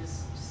change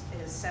is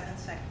 7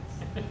 seconds.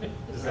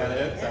 Is that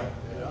it? Yeah.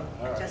 Yeah.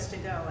 All right. Just to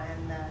go,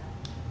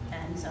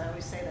 and so I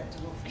always say that to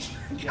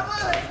Wolfie. Come on,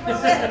 let's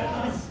move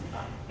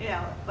it. You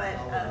know, but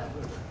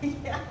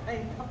yeah, I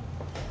know.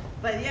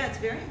 But yeah, it's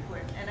very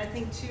important, and I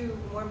think too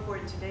more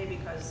important today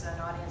because an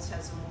audience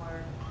has a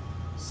more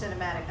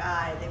cinematic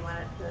eye. They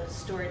want the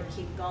story to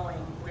keep going,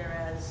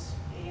 whereas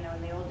you know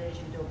in the old days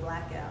you do a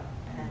blackout,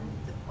 and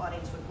the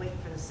audience would wait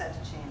for the set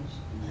to change,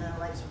 and then the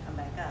lights would come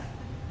back up.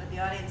 But the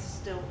audience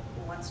still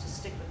wants to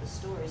stick with the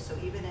story, so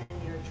even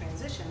in your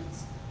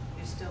transitions,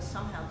 you're still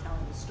somehow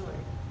telling the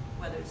story,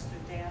 whether it's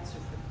through dance or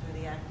through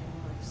the acting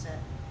or the set.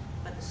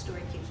 But the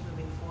story keeps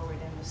moving forward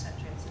in the set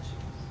transitions.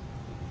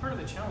 Part of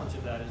the challenge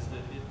of that is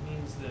that it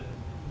means that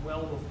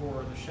well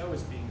before the show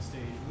is being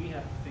staged, we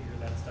have to figure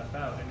that stuff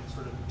out and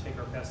sort of take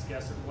our best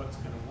guess at what's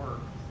going to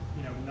work.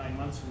 You know, 9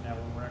 months from now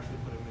when we're actually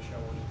putting the show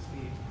on its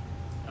feet.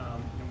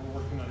 And we're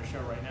working on a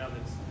show right now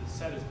that's the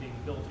set is being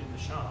built in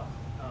the shop.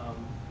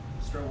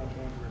 Stroman won't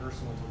go into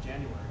rehearsal until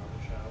January on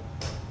the show,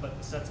 but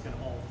the set's going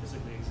to all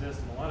physically exist,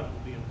 and a lot of it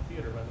will be in the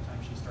theater by the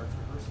time she starts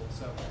rehearsal.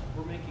 So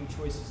we're making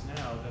choices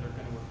now that are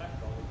going to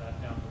affect all of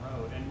that down the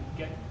road, and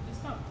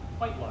it's not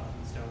quite locked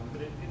in stone,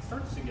 but it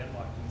starts to get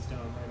locked in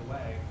stone right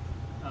away.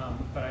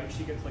 But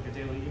she gets like a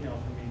daily email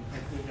from me,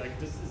 like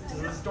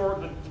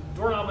the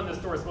doorknob on this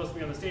door is supposed to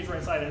be on the stage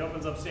right side and it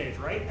opens up stage,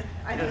 right?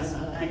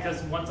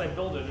 Because once I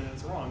build it and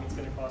it's wrong, it's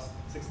going to cost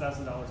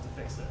 $6,000 to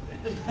fix it.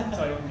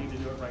 So I don't need to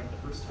do it right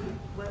the first time.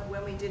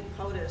 When we did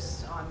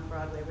POTUS on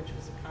Broadway, which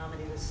was a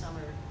comedy this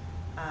summer,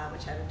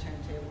 which had a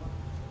turntable,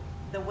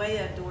 the way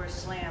a door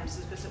slams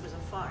is because it was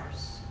a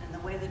farce, and the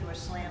way the door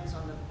slams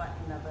on the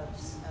button of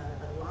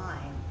a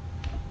line,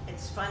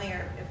 it's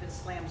funnier if it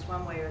slams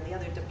one way or the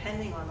other,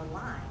 depending on the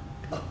line.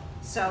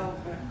 So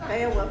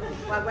Beowulf,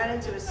 I went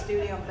into a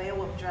studio and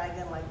Beowulf dragged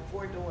in like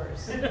 4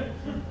 doors.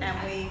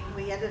 And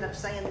we ended up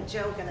saying the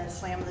joke and then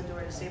slammed the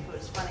door to see if it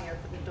was funnier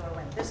if the door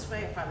went this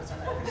way, if I was on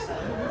the other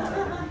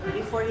side.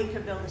 Before he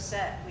could build a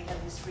set, we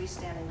had these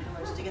freestanding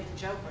doors to get the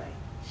joke right.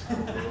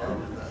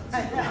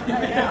 I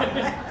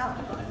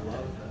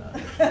love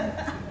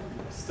that.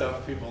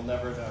 Stuff people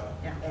never know.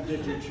 Yeah. And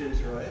did you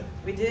choose right?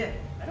 We did.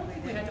 I don't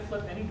think we had to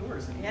flip any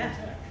doors in Yeah,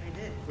 tech. we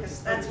did,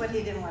 because that's what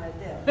he didn't want to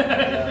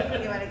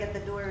do. He wanted to get the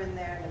door in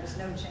there, and there was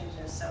no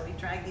changes, so he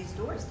dragged these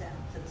doors down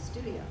to the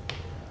studio,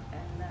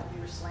 and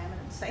we were slamming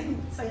and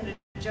saying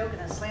a joke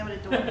and then slamming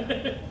a door.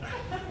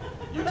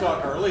 You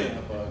talk early in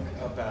the book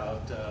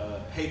about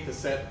hate the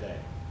set day.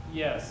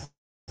 Yes.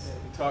 You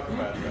talk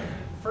about that.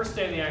 First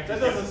day the actors.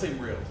 That doesn't seem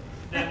real.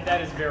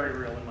 That is very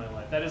real in my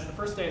life. That is the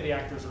first day the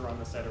actors are on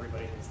the set,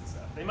 everybody hates the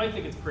set. They might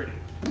think it's pretty,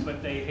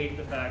 but they hate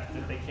the fact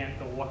that they can't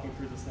go walking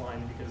through this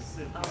line because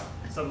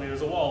suddenly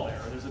there's a wall there,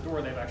 or there's a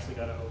door they've actually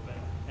got to open,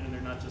 and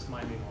they're not just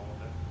miming all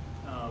of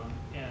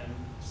it. And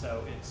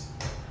so it's,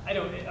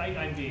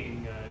 I'm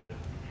being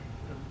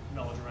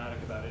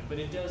melodramatic about it, but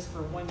it does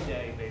for one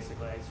day,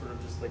 basically. I sort of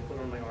just like put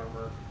on my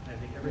armor, and I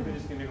think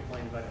everybody's going to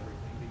complain about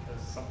everything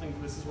because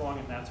this is wrong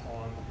and that's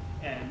wrong.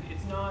 And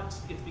it's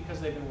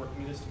because they've been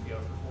working in a studio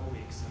for 4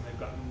 weeks and they've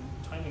gotten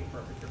timing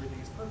perfect, everything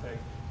is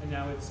perfect, and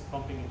now it's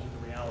bumping into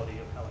the reality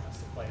of how it has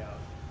to play out.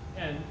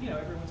 And you know,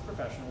 everyone's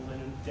professional,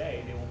 and in a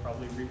day they will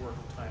probably rework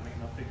the timing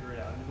and they'll figure it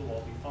out and it'll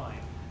all be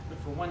fine. But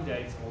for one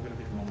day, it's all going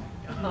to be wrong.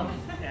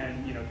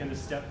 And can the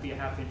step be a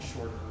half inch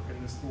shorter? Can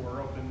this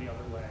door open the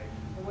other way?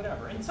 Or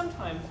whatever. And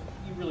sometimes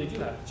you really do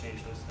have to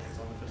change those things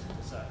on the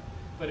physical set.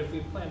 But if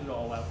we've planned it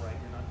all out right,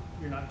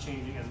 you're not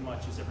changing as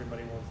much as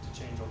everybody wants to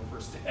change on the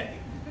first day.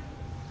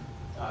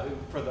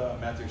 For the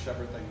Matthew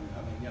Shepard thing,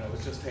 I mean, it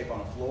was just tape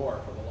on a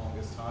floor for the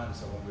longest time.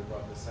 So when we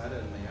brought the set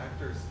in, the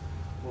actors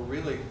were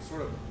really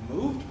sort of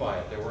moved by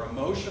it. They were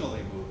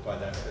emotionally moved by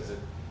that because it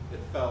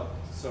felt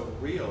so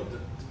real.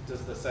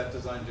 Does the set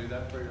design do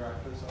that for your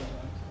actors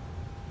sometimes?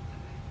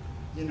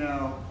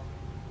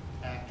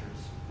 Actors.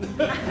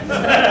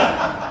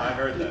 I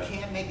heard that. You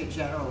can't make a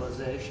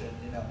generalization,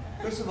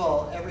 First of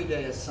all, every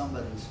day is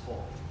somebody's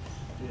fault,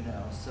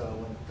 So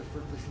when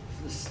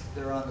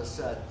they're on the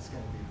set, it's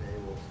going to be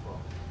Beowulf's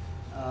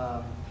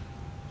fault.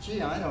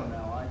 Gee, I don't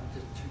know. I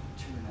just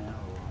tune out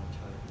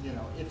a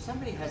lot. If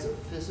somebody has a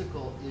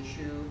physical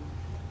issue,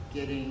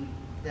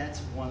 that's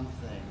one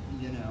thing.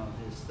 The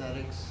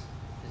aesthetics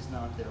is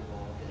not their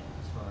ballgame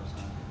as far as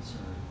I'm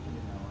concerned. I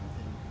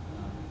think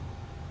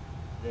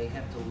they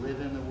have to live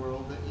in the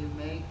world that you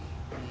make,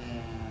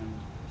 and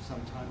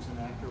sometimes an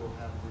actor will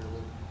have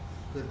really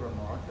good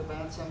remark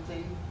about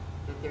something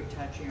that they're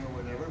touching or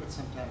whatever, but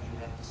sometimes you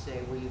have to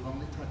say, well, you've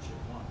only touched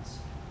it once.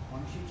 Why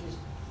don't you just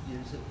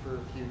use it for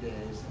a few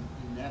days, and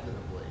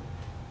inevitably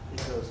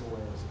it goes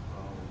away as a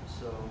problem.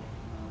 So,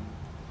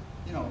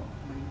 when you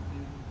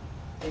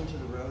into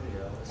the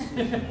rodeo, as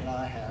Susan and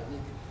I have, you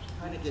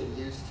kind of get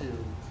used to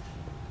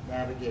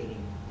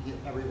navigating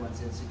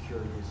everyone's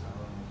insecurities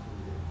are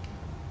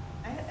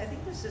included. I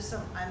think this is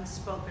some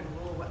unspoken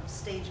rule with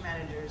stage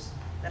managers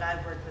that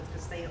I've worked with,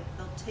 because they'll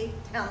tape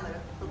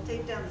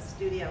down the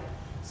studio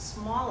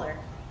smaller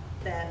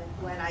than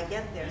when I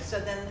get there. So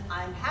then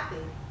I'm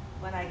happy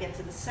when I get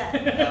to the set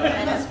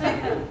and it's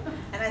bigger.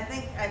 And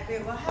I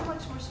feel, well, how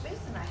much more space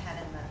than I had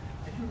in the.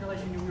 I didn't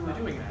realize you knew we were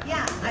doing that.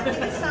 Yeah, I think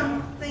it's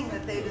something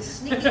that the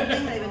sneaky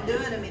thing they've been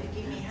doing to me to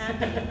keep me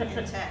happy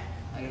in tech.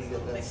 I gotta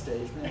get that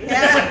stage manager.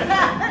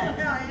 Yeah.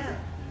 No, yeah.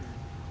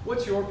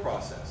 What's your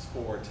process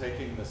for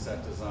taking the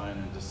set design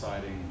and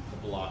deciding the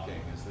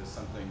blocking? Is this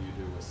something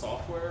you do with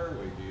software,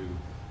 where you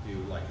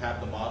like have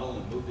the model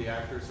and move the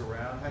actors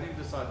around? How do you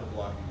decide the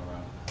blocking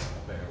around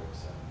a Beowulf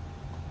set?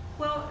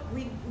 Well,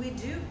 we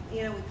do,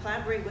 we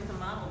collaborate with the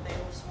model.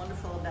 Beowulf's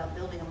wonderful about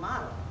building a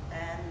model,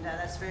 and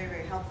that's very,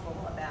 very helpful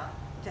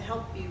to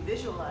help you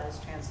visualize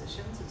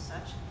transitions and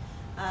such.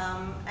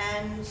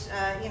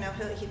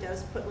 He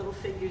does put little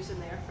figures in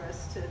there for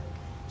us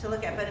to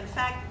look at. But in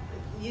fact,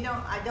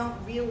 I don't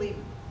really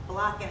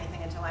block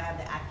anything until I have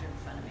the actor in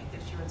front of me,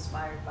 because you're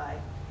inspired by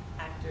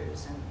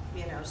actors,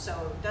 and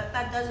so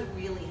that doesn't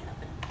really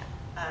happen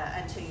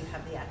until you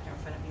have the actor in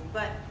front of you.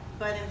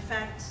 But in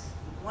fact,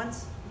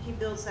 once he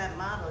builds that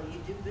model, you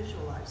do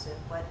visualize it,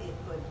 what it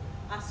could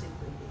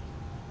possibly be.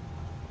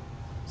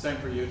 Same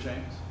for you,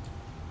 James?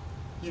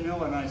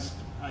 When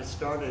I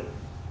started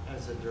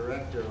as a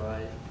director,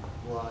 I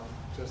blocked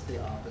just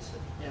the opposite.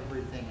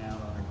 Everything out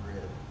on a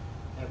grid.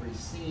 Every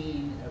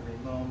scene, every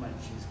moment,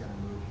 she's going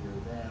to move here,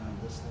 then,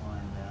 and this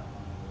line, that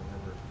line,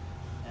 whatever.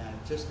 And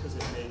just because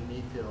it made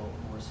me feel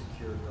more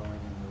secure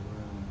going in the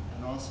room.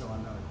 And also,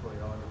 I'm not a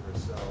choreographer,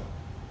 so,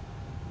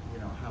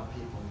 how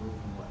people move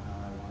and whatnot,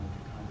 I wanted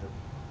to kind of,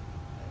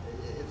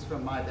 it's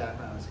from my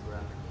background as a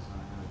graphic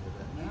designer, I did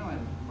that. Now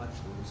I'm much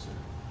looser.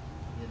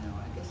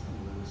 I guess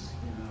I'm loose,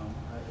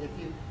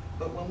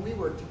 but when we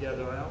work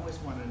together, I always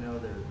want to know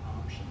their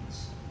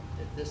options.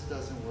 If this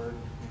doesn't work,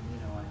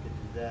 I could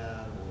do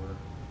that, or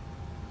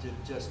to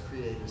just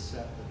create a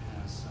set that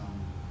has some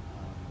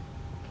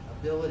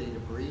ability to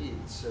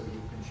breathe, so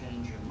you can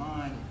change your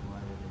mind, you can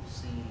write a new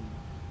scene,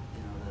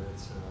 that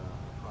it's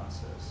a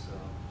process. So,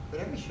 but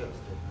every show is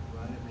different,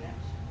 right? I mean,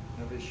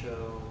 every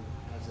show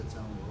has its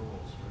own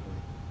rules, really.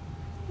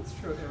 I think it's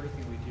true of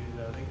everything we do,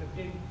 though. A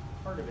big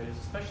part of it is,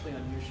 especially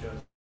on new shows,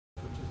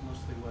 which is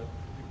mostly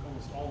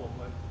almost all of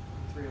what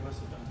the three of us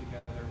have done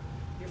together,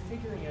 you're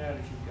figuring it out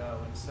as you go,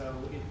 and so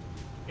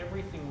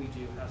everything we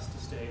do has to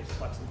stay as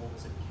flexible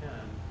as it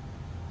can,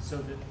 so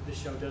that the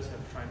show does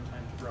have time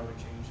to grow and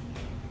change, and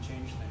you can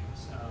change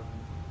things.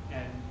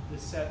 And the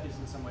set is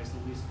in some ways the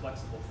least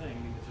flexible thing,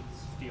 because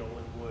it's steel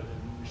and wood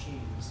and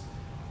machines.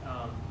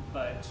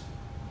 But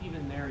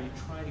even there, you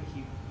try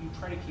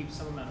to keep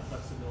some amount of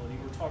flexibility,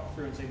 or talk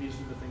through and say, these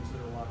are the things that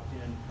are locked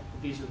in,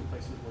 these are the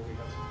places where we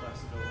have some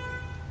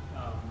flexibility.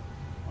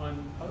 On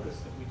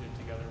POTUS that we did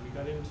together, we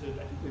got into,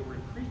 I think we were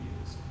in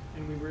previews,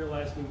 and we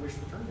realized we wish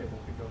the turntable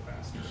could go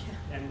faster.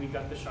 Yeah. And we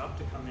got the shop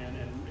to come in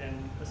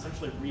and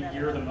essentially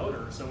re-gear the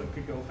motor so it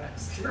could go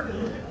faster.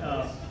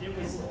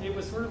 It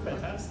was sort of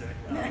fantastic.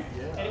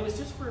 And it was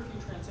just for a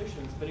few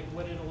transitions, but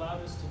what it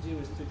allowed us to do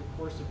is, through the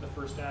course of the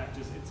first act,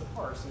 it's a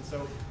farce, and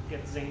so it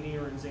gets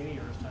zanier and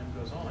zanier as time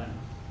goes on.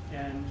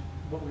 And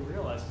what we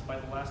realized is, by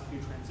the last few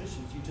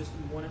transitions, you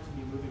want it to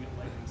be moving at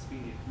lightning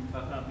speed,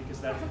 because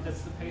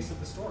that's the pace of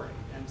the story,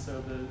 and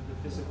so the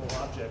physical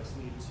objects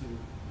need to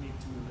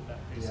move at that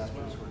pace as well.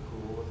 The actors were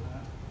cool with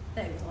that?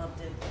 They loved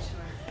it, for sure.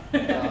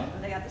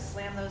 They got to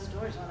slam those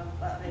doors on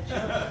each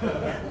other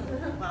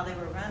while they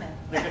were running.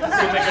 They get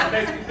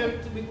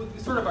to see if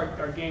sort of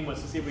our game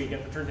was to see if we could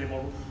get the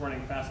turntable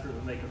running faster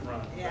than they could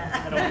run.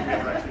 Yeah. I don't think we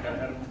ever actually got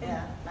ahead of them.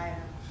 Yeah, I know.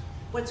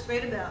 What's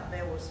great about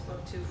Beowulf's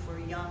book too for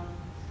young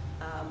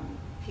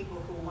people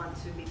who want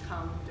to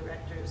become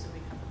directors and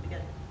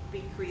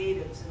be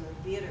creatives in the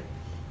theater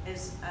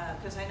is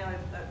because I know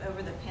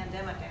over the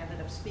pandemic I ended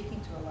up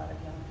speaking to a lot of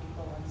young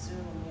people on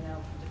Zoom, you know,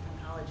 from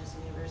different colleges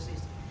and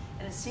universities,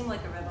 and it seemed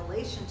like a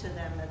revelation to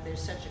them that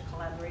there's such a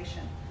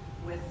collaboration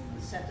with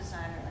the set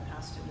designer and the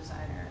costume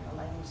designer and the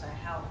lighting designer,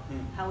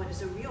 how it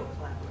is a real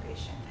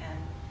collaboration.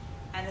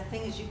 And the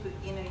thing is, you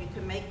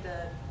could make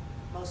the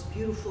most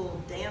beautiful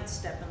dance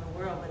step in the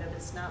world, but if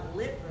it's not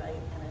lit right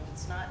and if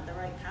it's not in the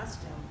right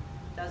costume,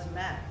 it doesn't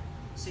matter.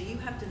 So you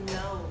have to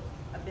know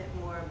a bit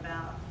more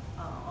about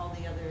all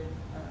the other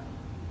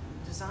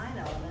design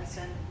elements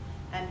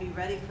and be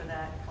ready for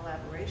that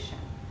collaboration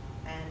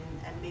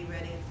and be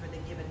ready for the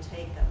give and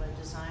take of a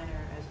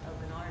designer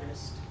of an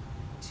artist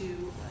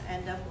to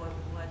end up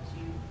what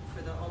you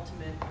for the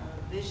ultimate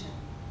vision.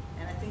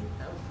 And I think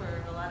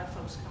for a lot of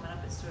folks coming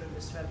up, it's sort of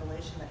this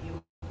revelation that you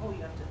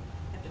have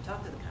to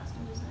talk to the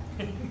costume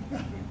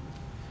designer.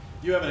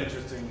 You have an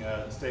interesting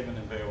statement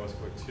in Beowulf's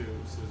book too,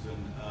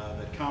 Susan,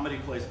 that comedy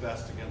plays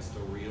best against a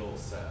real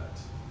set.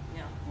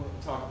 Yeah. Well,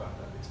 talk about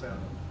that. Expand on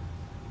that.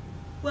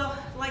 Well,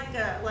 like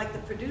the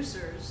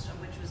Producers,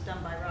 which was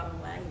done by Robin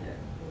Wagner,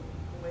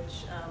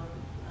 which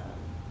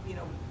you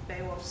know,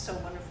 Beowulf's so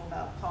wonderful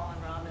about calling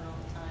Robin all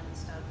the time and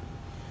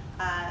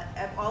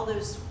stuff. All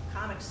those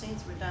comic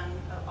scenes were done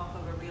off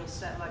of a real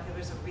set, like there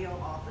was a real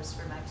office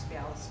for Max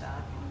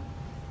Bialystock, and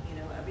you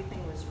know,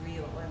 everything was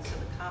real, and so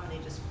the comedy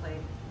just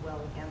played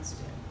well against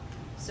it.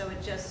 So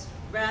it just,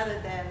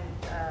 rather than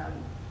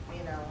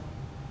you know,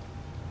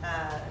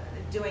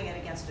 doing it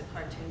against a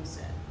cartoon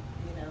set,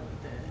 you know,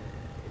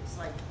 it's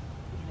like,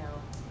 you know,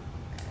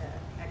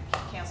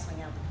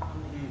 canceling out the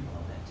comedy a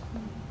little bit.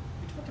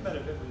 We talked about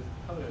it a bit with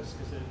POTUS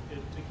because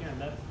it again,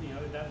 that, you know,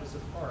 that was a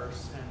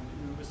farce and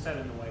it was set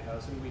in the White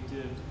House, and it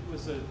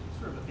was a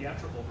sort of a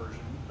theatrical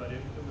version, but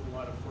it with a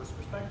lot of forced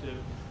perspective,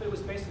 but it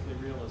was basically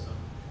realism.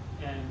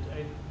 And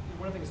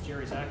one of the things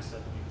Jerry Zaks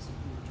said to me, because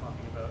we were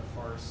talking about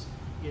farce,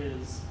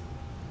 is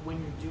when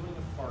you're doing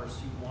a farce,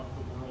 you want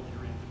the world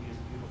you're in to be as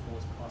beautiful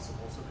as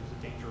possible, so there's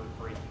a danger of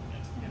breaking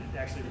it, and it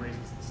actually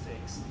raises the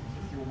stakes.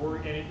 If you're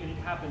worried, and it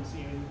happens,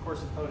 you know, in the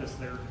course of POTUS,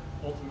 they're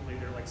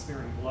like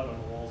smearing blood on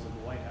the walls of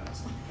the White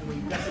House. And when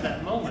you get to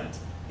that moment,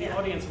 the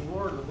audience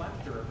roared with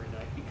laughter every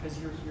night because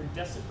you're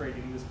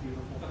desecrating this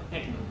beautiful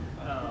thing.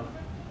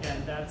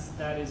 And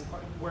that is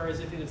part, whereas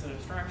if it's an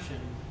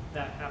abstraction,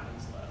 that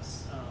happens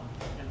less.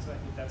 And so I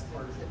think that's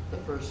part of it. The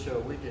first show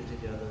we did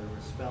together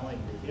was Spelling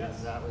Bee, Yes.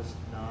 and that was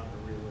not a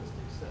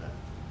realistic set.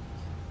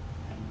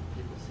 And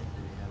people seemed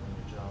to be having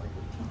a jolly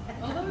good time.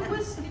 Although it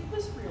was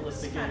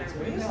realistic. It's kind of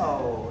real.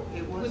 No,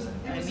 it wasn't.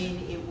 I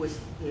mean, it was.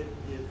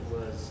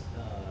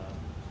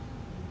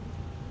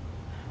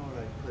 How would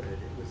I put it?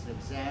 It was an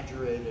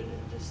exaggerated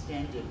and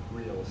distended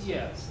real set.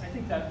 Yes, I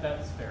think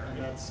that's fair.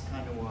 And that's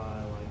kind of why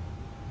I like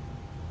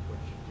what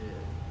you did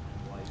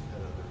and why you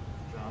had other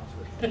jobs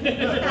with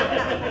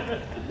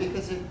me.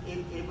 Because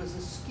it was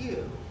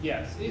askew.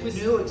 Yes, You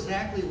knew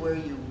exactly where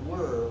you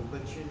were,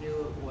 but you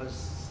knew it was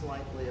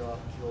slightly off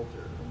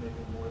kilter, or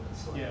maybe more than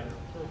slightly Yeah.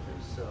 off kilter.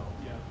 So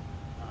Yeah.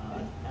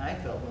 and I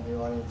felt when the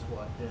audience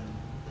walked in,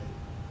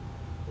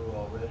 they were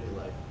already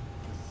like,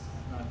 this is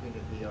not going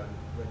to be our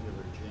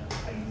regular gym.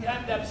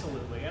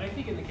 Absolutely, and I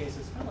think in the case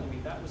of Spelling Bee,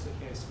 that was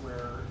a case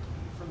where,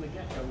 from the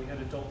get-go, we had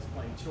adults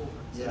playing children,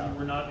 so Yeah. we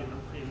were not in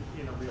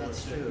a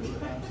realistic. That's true,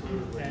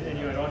 absolutely. And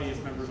you had audience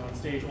members on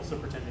stage also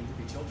pretending to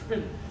be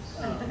children.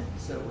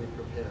 So we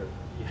prepared.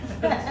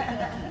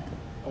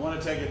 I want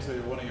to take it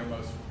to one of your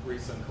most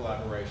recent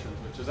collaborations,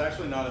 which is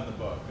actually not in the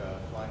book.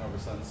 Flying Over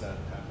Sunset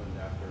happened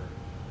after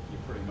you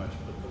pretty much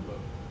put the book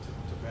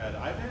to bed.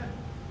 I've had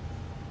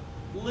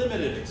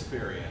limited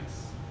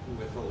experience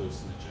with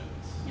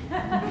hallucinogens.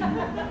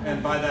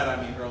 And by that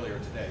I mean earlier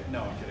today.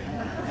 No, I'm kidding.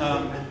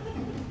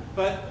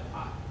 But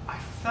I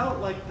felt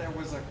like there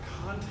was a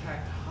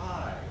contact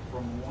high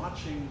from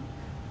watching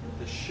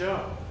the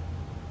show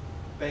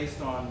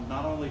based on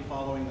not only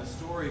following the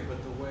story,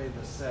 but the way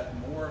the set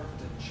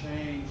morphed and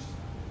changed.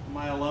 Am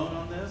I alone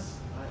on this?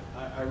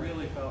 I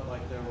really felt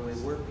like there We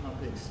was... were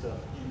pumping stuff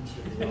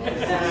into the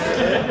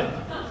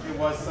audience. It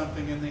was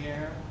something in the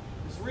air.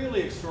 It's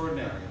really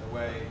extraordinary the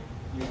way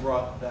you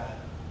brought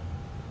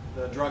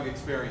the drug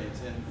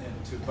experience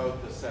into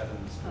both the set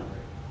and the story.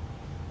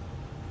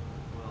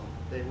 Well,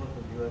 Beowulf,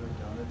 have you ever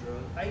done a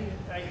drug?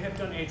 I have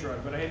done a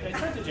drug, but I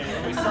said to James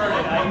when we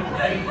started,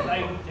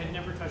 I had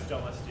never touched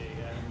LSD,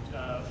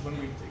 and when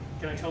we,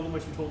 can I tell them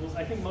what you told us?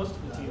 I think most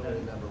of the I team don't had.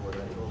 remember what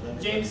I told them.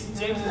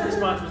 James's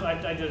response was,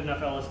 I did enough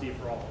LSD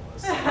for all of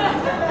us.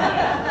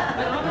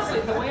 But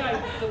honestly, the way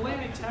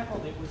I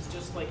tackled it was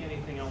just like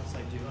anything else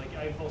I do. Like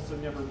I've also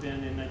never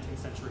been in 19th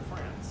century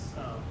France.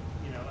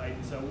 You know,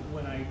 so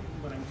when I'm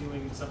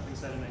doing something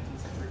set in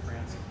 19th century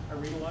France, experience. I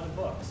read a lot of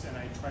books, and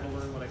I try to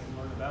learn what I can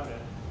learn about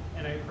it.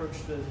 And I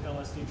approach the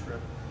LSD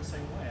trip the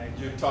same way.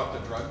 You talk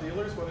to drug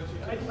dealers? What did you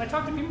do? I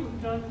talk to people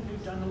who've done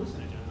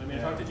hallucinogens. I mean,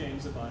 I talked to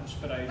James a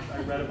bunch, but I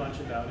read a bunch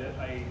about it.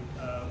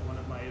 One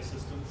of my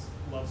assistants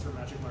loves her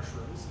magic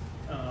mushrooms.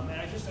 And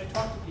I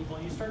talk to people,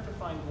 and you start to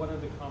find what are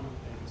the common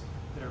things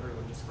that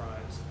everyone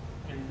describes.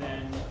 And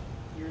then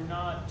you're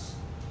not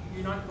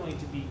going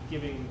to be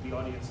giving the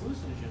audience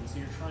hallucinogens, so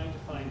you're trying to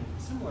find,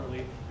 similarly,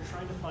 you're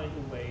trying to find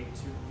a way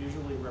to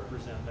visually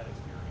represent that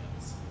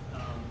experience.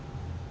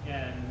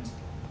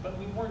 But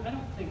I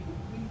don't think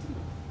we didn't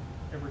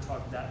ever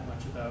talk that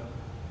much about,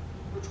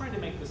 we're trying to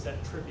make the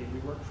set trippy. We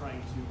weren't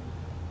trying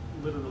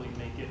to literally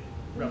make it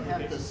replicate.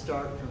 We have to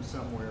start from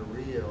somewhere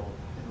real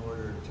in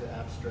order to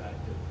abstract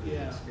it for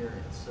the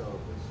experience. So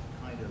it was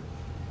kind of,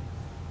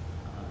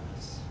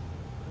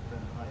 my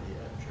friend Heidi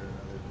Etcher,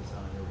 another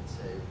designer, would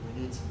say, we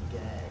need some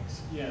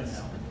gags. Yes.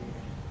 You know?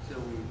 So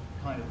we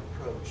kind of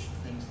approached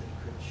things that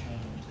could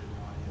change that an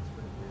audience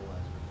wouldn't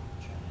realize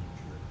would change.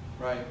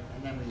 Right.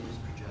 And then we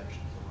used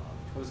projections a lot.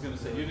 I was going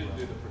to say, you didn't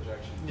do the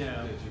projections, did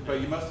you?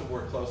 But you must have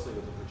worked closely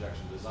with the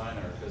projection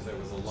designer, because there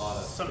was a lot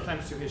of...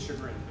 Sometimes to his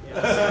chagrin.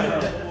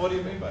 Yes. What do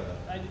you mean by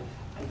that?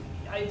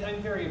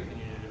 I'm very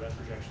opinionated about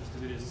projections,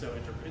 because it is so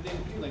interpreted.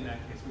 Particularly in that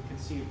case, we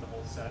conceive the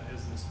whole set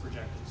as this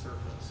projected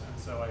surface, and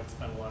so I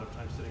spent a lot of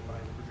time sitting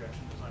behind the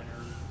projection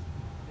designer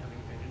having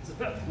opinions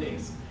about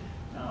things.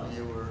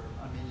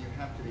 You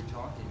have to be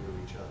talking to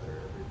each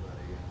other,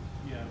 everybody,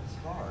 and it's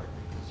hard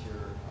because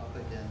you're up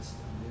against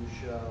a new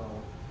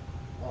show,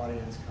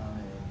 audience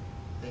coming,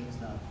 things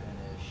not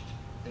finished,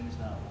 things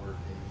not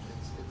working.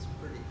 It's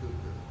pretty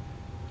cuckoo.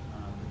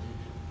 But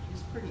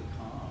he's pretty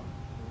calm,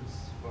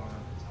 as far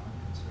as I'm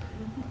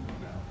concerned. I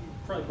don't know.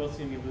 Probably both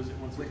seen me lose it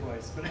once or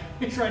twice, but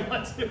I try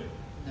not to.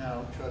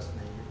 No, trust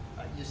me.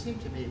 You seem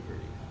to me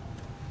pretty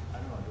calm. I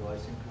don't know, do I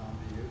seem calm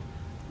to you?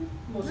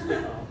 Mostly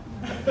calm.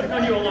 I've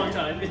known you a long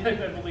time.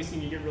 I've only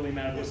seen you get really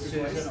mad once or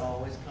twice. Susan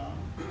always calm?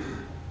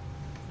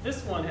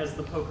 This one has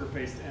the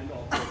poker-faced and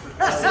all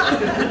poker-faced.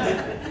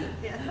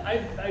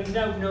 I've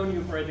now known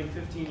you for, I think,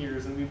 15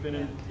 years, and we've been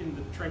in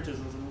the trenches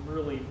on some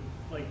really,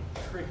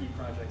 tricky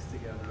projects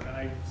together. And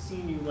I've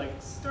seen you,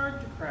 start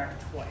to crack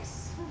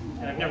twice.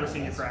 And I've never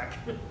seen you crack.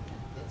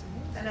 That's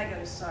amazing. Then I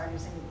go, sorry,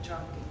 he's in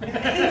drunk.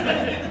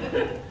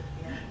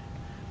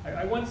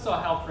 I once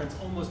saw Hal Prince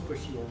almost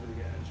push you over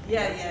the edge.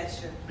 Yeah,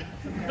 sure.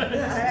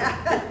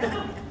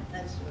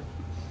 That's true.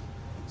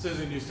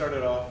 Susan, you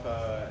started off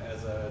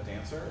as a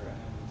dancer and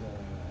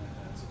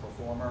as a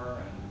performer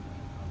and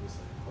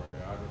obviously a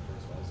choreographer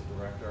as well as a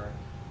director.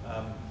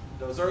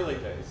 Those early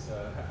days,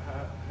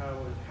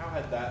 how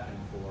had that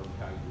informed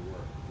how you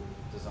work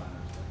with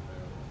designers like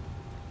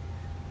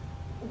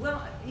Beowulf? Well,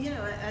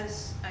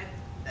 as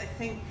I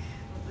think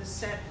the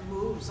set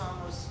moves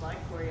almost like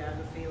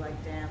choreography,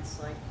 like dance,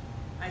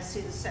 I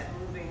see the set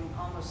moving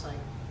almost like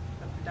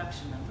a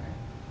production number.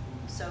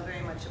 So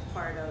very much a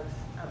part of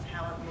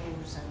how it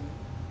moves, and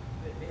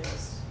it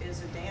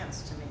is a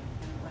dance to me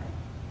in a way.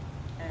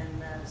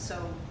 And so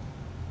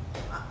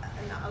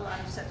a lot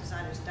of set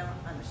designers don't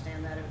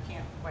understand that or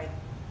can't quite.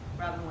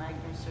 Robin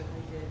Wagner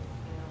certainly did,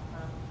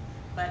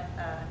 but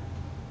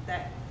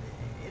that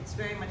it's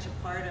very much a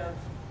part of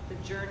the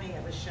journey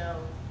of a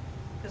show,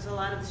 because a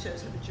lot of the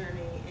shows have a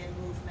journey in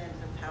movement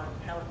of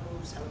how it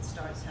moves, how it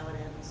starts, how it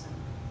ends, and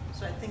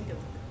so I think of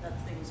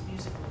things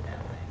musically that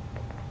way.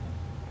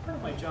 Part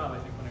of my job, I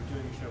think, when I'm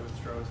doing a show with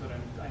Stro is that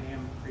I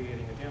am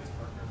creating a dance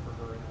partner for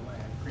her in a way.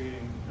 I'm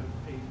creating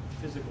a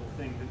physical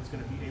thing that's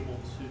going to be able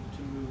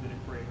to move in a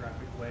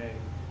choreographic way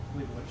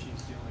with what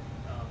she's doing.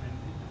 And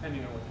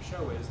depending on what the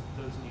show is,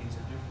 those needs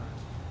are different.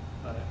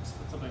 But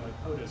something like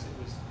POTUS,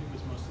 it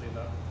was mostly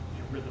about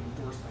rhythm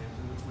door slams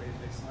and which ways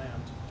they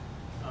slammed.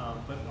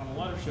 But on a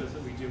lot of shows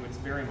that we do, it's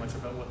very much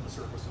about what the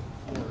surface of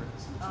the floor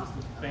is, which is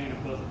the bane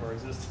of both of our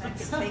existence.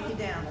 Let's take you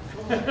down the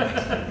floor.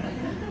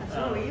 The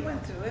floor, you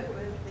went through it,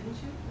 didn't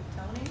you, with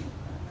Tony?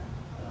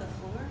 The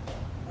floor?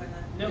 Or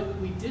the... No,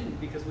 we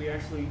didn't, because we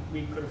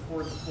could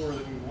afford the floor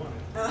that we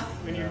wanted.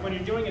 When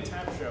you're doing a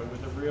tap show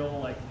with a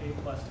real A+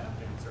 tap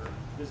dancer,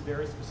 there's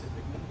very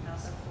specific needs. Not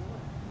the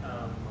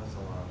floor. Was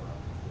a lot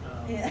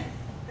about Yeah.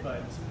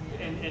 But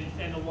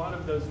and a lot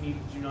of those needs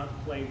do not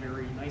play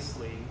very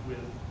nicely with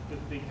the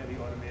big heavy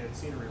automated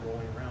scenery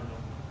rolling around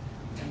them,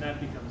 and that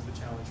becomes the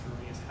challenge for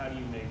me: is how do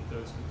you make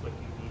those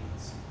conflicting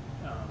needs?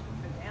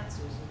 For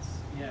dancers, it's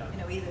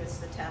either it's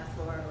the tap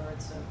floor or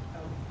it's a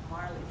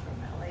Marley for a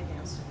ballet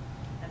dancer,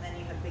 and then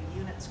you have big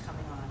units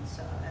coming on.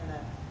 So and the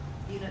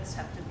units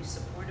have to be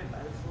supported by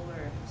the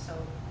floor. So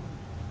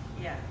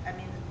yeah, I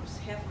mean,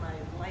 half my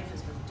life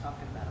has been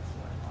talking about a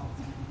floor all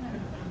the time.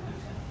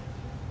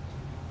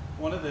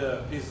 One of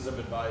the pieces of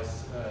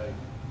advice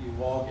you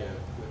all give,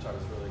 which I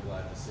was really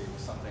glad to see,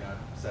 was something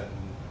I've said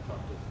and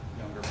talked to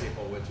younger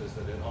people, which is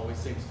that it always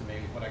seems to me,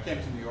 when I came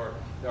to New York,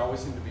 there always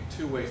seemed to be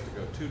two ways to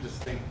go, two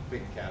distinct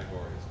big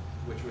categories,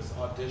 which was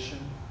audition,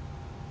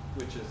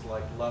 which is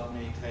like love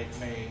me, take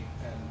me,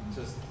 and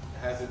just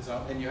has its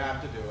own, and you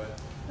have to do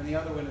it, and the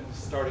other one is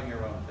starting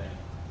your own thing.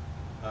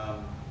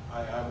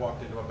 I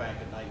walked into a bank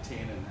at 19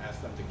 and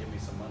asked them to give me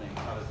some money,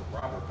 not as a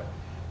robber, but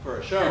for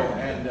a show,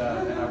 and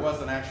I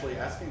wasn't actually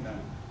asking them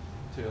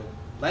to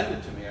lend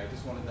it to me. I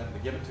just wanted them to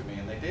give it to me,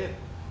 and they did.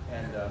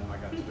 And I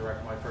got to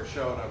direct my first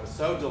show, and I was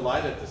so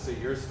delighted to see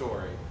your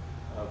story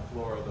of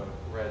Flora the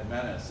Red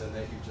Menace, and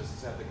that you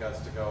just had the guts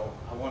to go,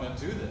 I want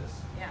to do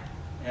this. Yeah.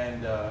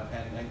 And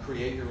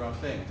create your own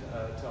thing.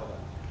 Tell them.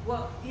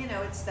 Well, you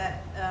know, it's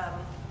that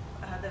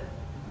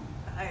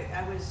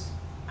I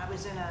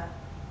was in a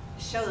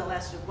show that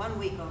lasted 1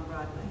 week on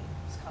Broadway.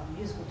 It's called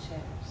Musical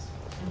Chairs.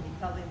 And you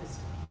probably missed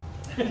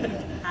it.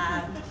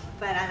 And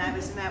I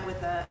was met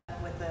with a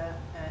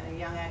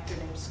young actor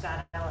named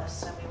Scott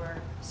Ellis, and we were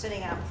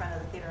sitting out in front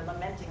of the theater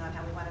lamenting on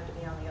how we wanted to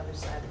be on the other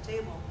side of the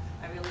table.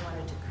 I really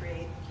wanted to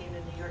create, came to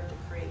New York to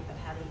create, but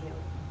how do you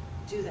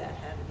do that?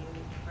 How do you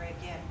break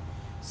in?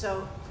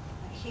 So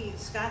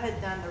Scott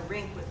had done the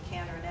Rink with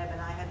Cantor and Ebb,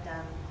 and I had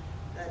done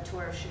the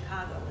tour of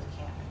Chicago with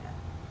Cantor and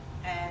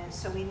Ebb. And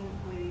so we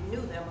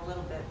knew them a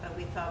little bit, but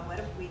we thought, what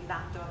if we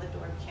knocked on the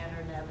door of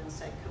Cantor and Ebb and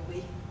said, could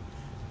we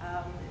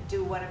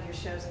do one of your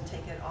shows and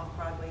take it off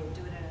Broadway and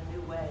do it in a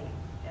new way?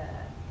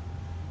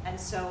 And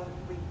so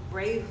we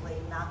bravely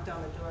knocked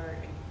on the door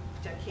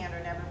to Cantor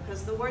and Ebb,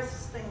 because the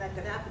worst thing that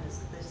could happen is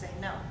that they say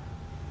no.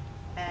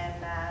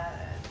 And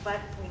but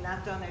we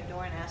knocked on their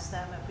door and asked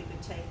them if we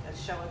could take a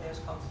show of theirs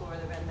called Flora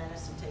the Red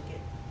Menace and take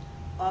it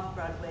off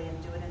Broadway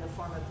and do it in the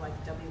form of like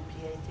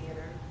WPA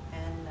theater.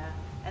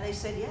 And they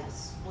said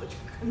yes, which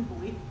we couldn't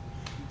believe.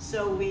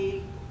 So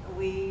we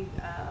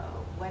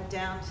went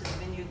down to the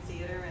Vineyard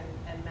Theater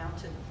and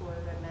mounted Flora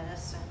the Red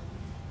Menace,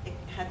 and it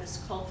had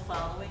this cult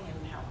following,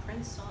 and Hal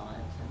Prince saw it,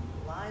 and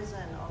Liza,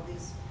 and all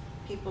these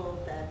people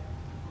that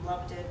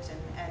loved it,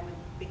 and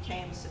we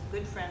became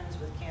good friends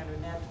with Cantor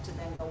and Ebb to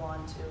then go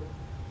on to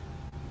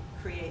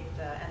create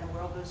And the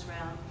World Goes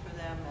Round for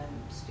them,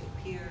 and Steve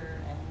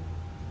Peer, and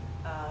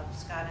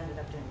Scott ended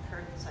up doing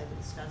Curtains. I did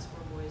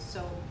Scottsboro Boys.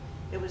 So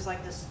it was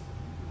like this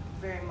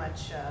very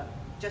much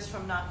just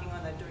from knocking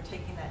on that door,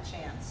 taking that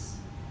chance,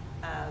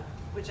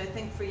 which I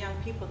think for young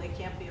people, they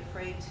can't be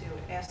afraid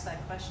to ask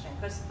that question,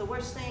 because the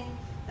worst thing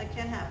that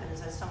can happen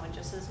is that someone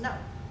just says no,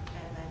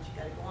 and then you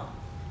got to go on.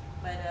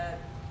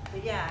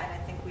 But yeah, and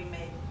I think we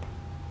made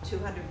 $200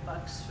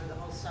 for the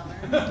whole summer,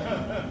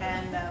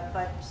 and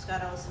but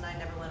Scott Ellis and I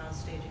never went on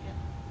stage again.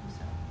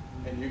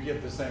 So. And you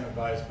give the same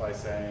advice by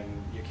saying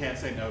you can't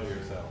say no to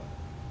yourself.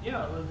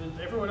 Yeah,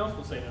 everyone else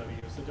will say no to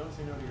you, so don't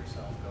say no to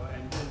yourself. Go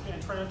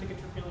and try not to get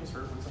your feelings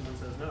hurt when someone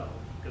says no,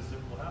 because it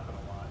will happen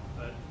a lot.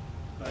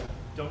 But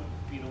don't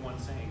be the one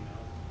saying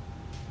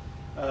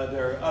no.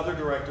 There are other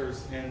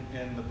directors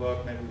in the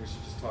book. Maybe we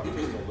should just talk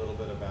just a little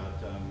bit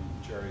about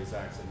Jerry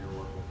Zaks and your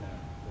work with him.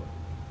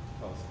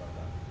 Tell us about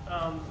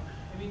that.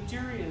 I mean,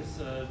 Jerry is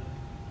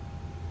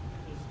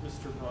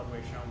Mr.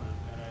 Broadway showman,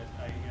 and if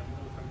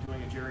I'm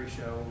doing a Jerry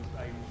show,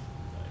 I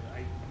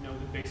know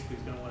that basically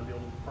he's going to want to be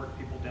able to park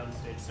people down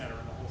stage center,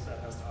 and the whole set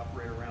has to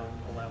operate around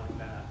allowing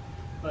that.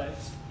 But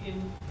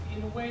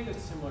in a way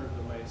that's similar to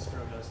the way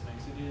Stro does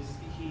things, it is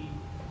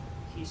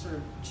he sort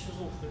of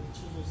chisels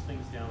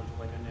things down to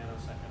like a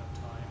nanosecond of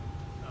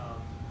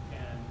time,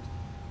 and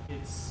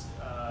it's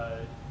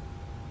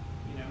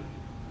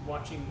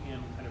watching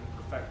him kind of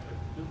perfect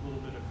a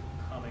little bit of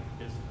comic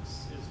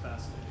business is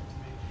fascinating to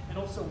me, and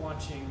also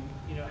watching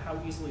how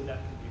easily that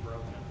can be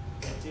broken.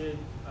 I did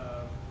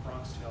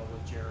Bronx Tale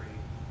with Jerry,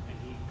 and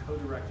he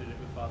co-directed it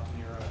with Bob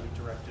De Niro. We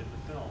directed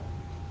the film,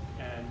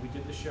 and we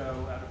did the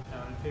show out of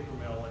town in Paper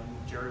Mill, and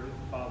Jerry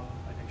with Bob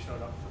I think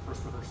showed up for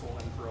first rehearsal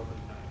and for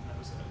opening night, and that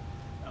was it.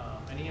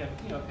 And he had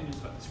opinions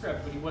about the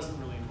script, but he wasn't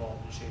really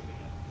involved in shaping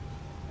it.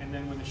 And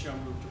then when the show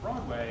moved to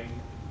Broadway,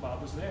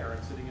 Bob was there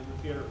and sitting in the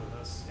theater with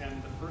us.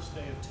 And the first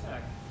day of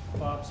tech,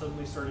 Bob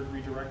suddenly started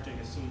redirecting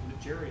a scene that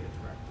Jerry had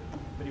directed,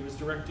 but he was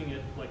directing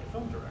it like a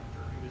film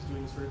director. He was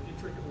doing sort of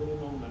intricate little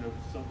moment of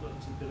some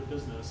bit of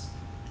business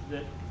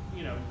that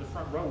the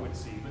front row would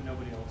see, but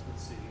nobody else would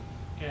see.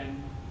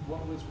 And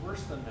what was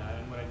worse than that,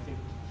 and what I think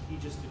he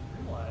just didn't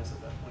realize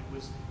at that point,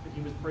 was that he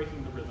was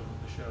breaking the rhythm of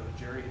the show. That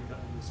Jerry had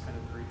gotten this kind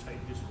of very tight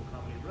musical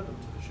comedy rhythm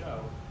to the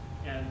show,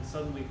 and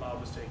suddenly Bob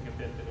was taking a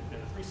bit that had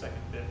been a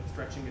 3-second bit and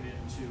stretching it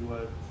into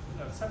a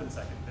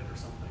 7-second bit or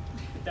something.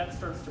 That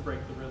starts to break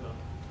the rhythm.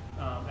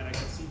 And I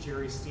could see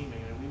Jerry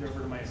steaming, and I leaned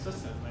over to my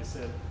assistant and I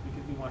said, we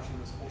could be watching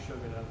this whole show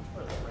go down the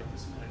toilet right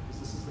this minute,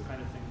 because this is the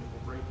kind of thing that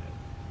will break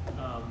it.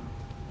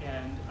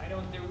 And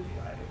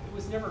it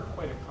was never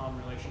quite a calm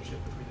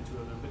relationship between the two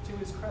of them, but to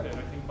his credit,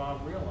 I think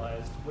Bob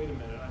realized, wait a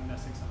minute, I'm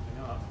messing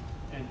something up,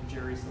 and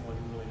Jerry's the one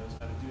who really knows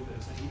how to do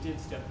this. And he did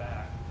step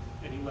back,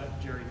 and he let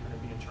Jerry kind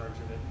of be in charge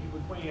of it. He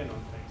would weigh in on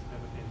things and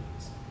have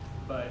opinions,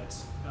 but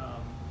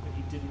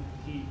he didn't.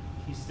 He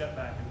stepped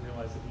back and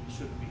realized that he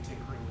shouldn't be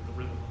tinkering with the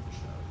rhythm of the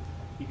show,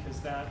 because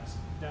that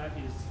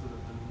is sort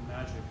of the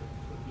magic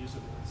of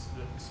musicals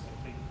that I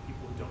think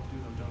people who don't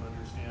do them don't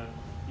understand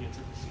the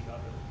intricacy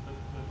of it.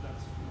 But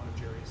that's one of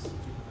Jerry's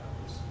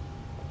superpowers.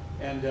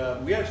 And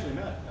we actually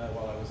met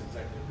while I was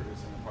executive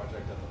producing a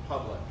project at the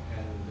Public,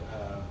 and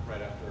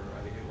right after,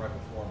 I think right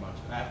before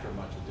after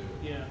Much Ado.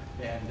 Yeah.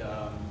 And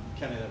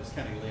that was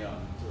Kenny Leon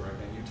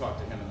directing. You talked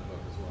to him in the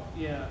book as well.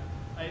 Yeah.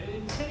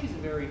 Kenny's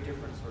a very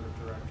different sort of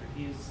director.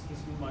 He's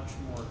much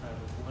more kind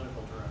of a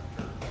political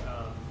director,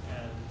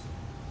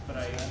 but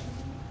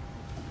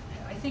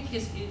I think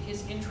his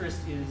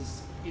interest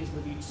is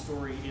with each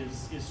story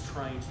is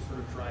trying to sort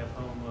of drive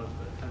home a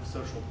kind of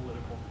social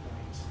political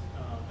point.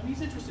 And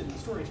he's interested in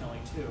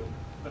storytelling too,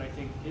 but I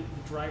think the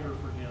driver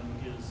for him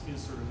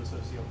is sort of the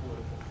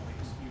socio-political point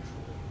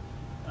usually.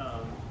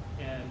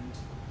 And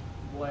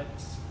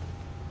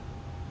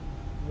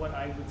what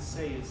I would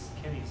say is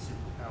Kenny's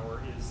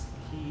superpower is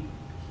he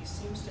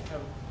seems to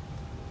have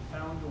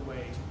found a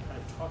way to kind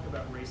of talk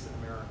about race in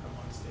America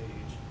on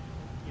stage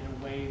in a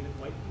way that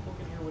white people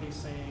can hear what he's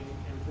saying,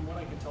 and from what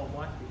I can tell,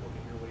 black people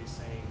can hear what he's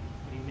saying,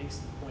 and he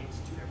makes the points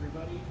to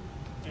everybody,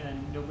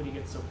 and nobody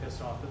gets so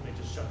pissed off that they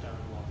just shut down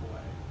and walk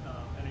away.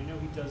 And I know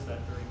he does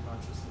that very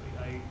consciously.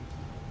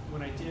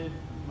 When I did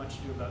Much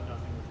Ado About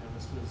Nothing with him,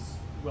 this was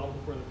well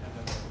before the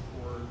pandemic,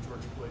 before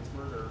George Floyd's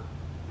murder,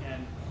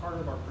 and part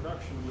of our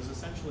production was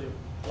essentially a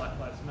Black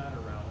Lives Matter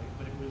rally,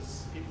 but it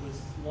was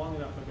long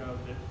enough ago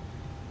that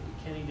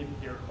Kenny didn't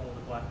dare call it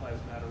a Black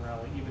Lives Matter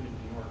rally, even in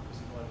New York,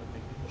 because he thought it would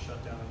make people shut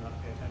down and not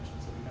pay attention,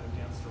 so we kind of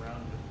danced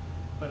around it.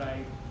 But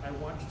I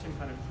watched him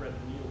kind of thread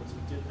the needle as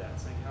we did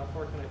that, saying, how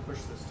far can I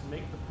push this to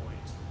make the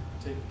point,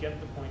 to get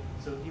the point,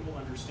 so that people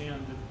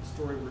understand that the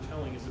story we're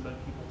telling is about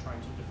people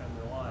trying to defend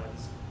their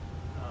lives,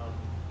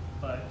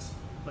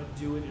 but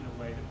do it in a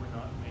way that we're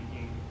not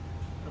making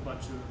a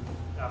bunch of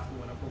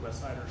affluent Upper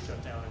West Siders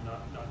shut down and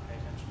not pay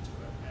attention to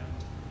it.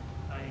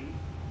 And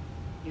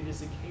it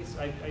is a case,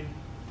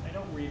 I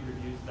don't read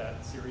reviews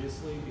that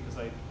seriously because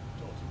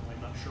ultimately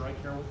I'm not sure I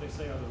care what they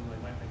say, other than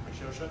they might make my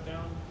show shut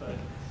down.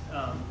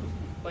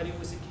 But it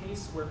was a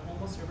case where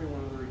almost every one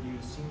of the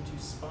reviews seemed to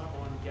spot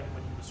on get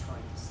what he was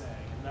trying to say,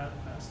 and that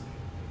fascinated me.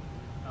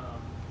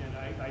 And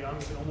I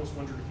honestly almost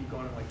wondered if he'd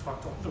gone and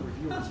talked to all the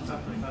reviewers or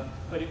something.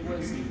 But it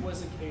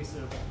was a case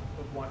of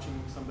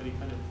watching somebody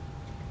kind of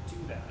do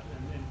that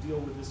and deal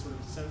with this sort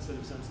of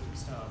sensitive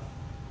stuff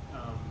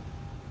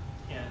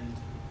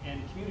and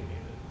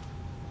communicate it.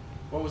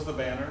 What was the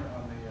banner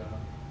on the?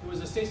 It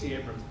was a Stacey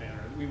Abrams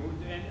banner.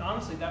 And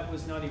honestly, that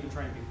was not even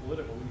trying to be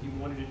political. He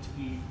wanted it to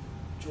be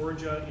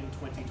Georgia in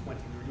 2020.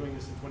 We were doing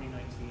this in 2019.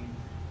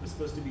 It was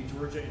supposed to be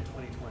Georgia in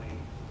 2020,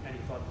 and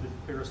he thought the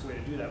clearest way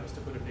to do that was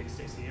to put a big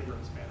Stacey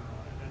Abrams banner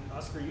on it. And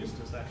Oscar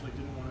Eustis actually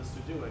didn't want us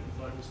to do it. He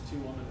thought it was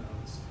too on the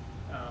nose,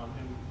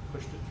 and we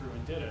pushed it through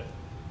and did it.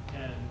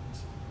 And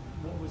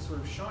what was sort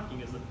of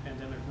shocking is that the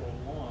pandemic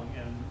rolled along,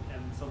 and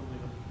suddenly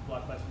the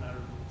Black Lives Matter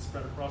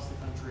spread across the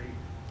country,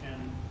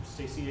 and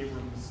Stacey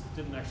Abrams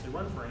didn't actually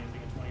run for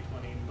anything in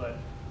 2020, but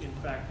in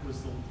fact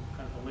was the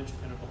kind of the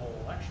linchpin of the whole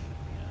election at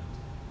the end.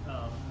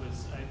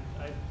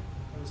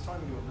 I was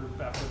talking to a group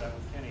after that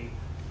with Kenny,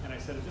 and I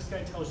said, if this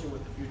guy tells you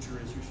what the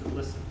future is, you should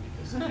listen,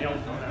 because he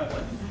nailed it on that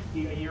one.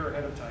 A year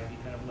ahead of time, he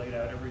kind of laid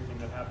out everything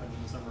that happened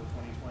in the summer of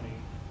 2020.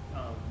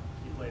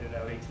 He laid it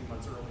out 18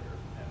 months earlier,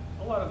 and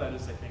a lot of that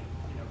is, I think,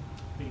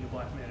 being a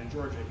black man in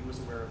Georgia, he was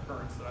aware of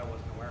currents that I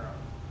wasn't aware of.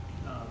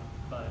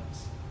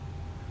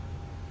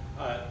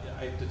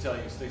 I have to tell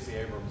you, Stacey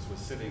Abrams was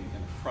sitting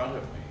in front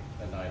of me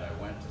the night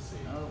I went to see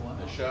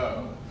the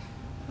show.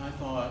 And I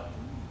thought,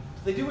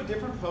 do they do a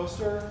different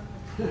poster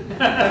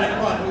depending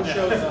on who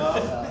shows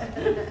up?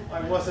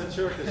 I wasn't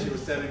sure because she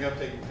was standing up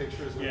taking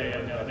pictures with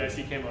everybody. No,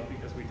 she came up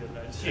because we did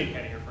that. She and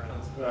Kenny are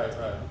friends. Right.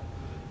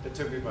 It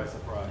took me by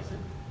surprise.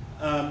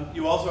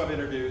 You also have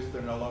interviews,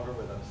 they're no longer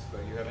with us,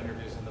 but you have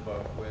interviews in the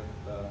book with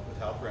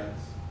Hal Prince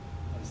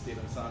and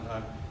Stephen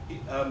Sondheim.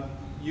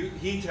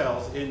 He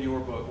tells in your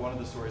book, one of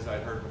the stories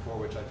I'd heard before,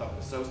 which I thought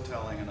was so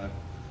telling, and I've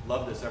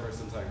loved this ever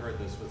since I heard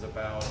this, was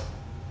about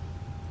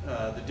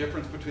the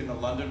difference between the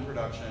London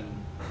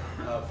production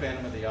of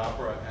Phantom of the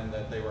Opera and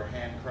that they were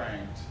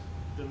hand-cranked.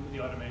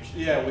 The automation.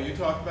 Yeah, will you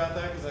talk about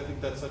that? Because I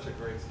think that's such a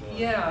great story.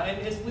 Yeah,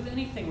 and as with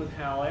anything with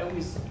Hal, I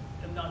always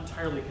am not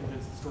entirely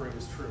convinced the story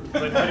was true,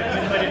 but it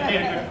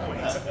made a good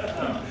point.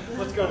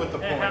 Let's go with the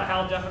point.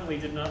 Hal definitely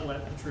did not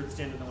let the truth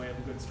stand in the way of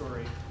a good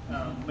story,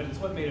 but it's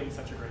what made him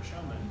such a great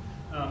showman.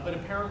 But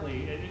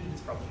apparently,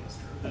 it's probably is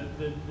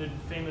true. The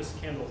famous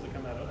candles that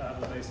come out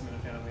of the basement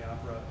of Phantom of the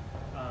Opera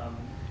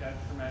at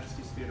Her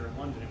Majesty's Theatre in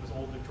London, it was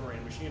old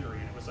Victorian machinery,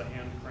 and it was a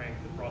hand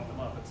crank that brought them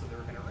up, and so they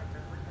were kind of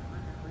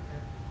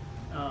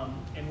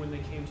and when they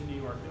came to New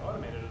York, they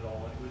automated it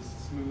all, and it was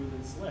smooth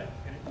and slick,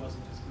 and it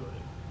wasn't as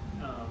good.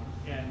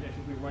 And I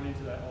think we run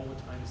into that all the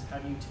time, is how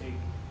do you take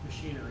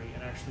machinery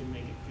and actually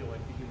make it feel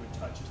like the human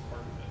touch is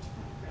part of it?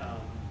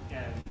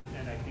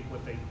 And I think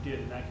what they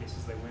did in that case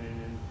is they went in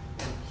and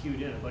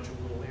cued in a bunch of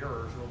little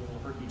errors or a little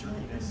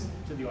herky-jerkiness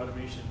to the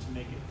automation to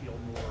make it feel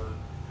more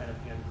kind of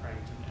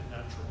hand-cranked and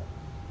natural.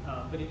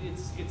 But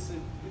it's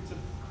a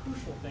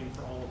crucial thing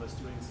for all of us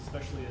doing this,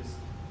 especially as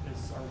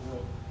our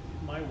world,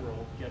 my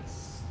world,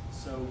 gets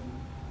so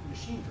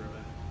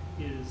machine-driven,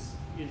 is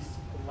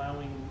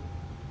allowing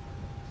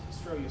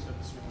Stroh, you said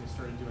this when we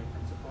started doing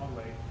things at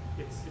Broadway.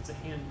 It's a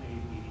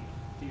handmade medium.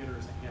 Theater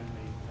is a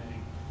handmade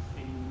thing,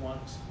 and you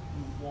want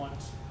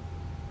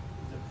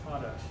the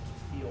product to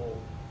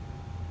feel.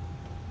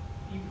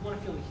 You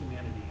want to feel the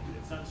humanity in it.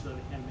 It's not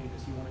necessarily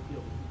handmadeness. You want to feel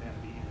the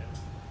humanity in it,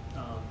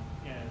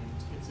 and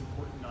it's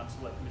important not to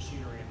let the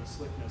machinery and the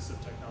slickness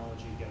of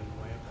technology get in the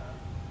way of that.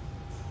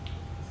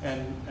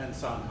 And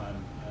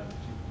Sondheim,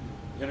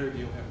 you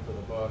interview him for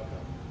the book.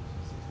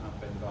 He's not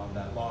been gone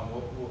that long.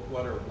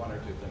 What are one or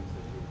two things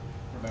that you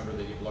remember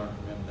that you've learned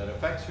from him that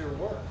affects your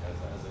work as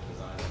a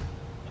designer?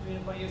 I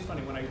mean, it's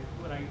funny when I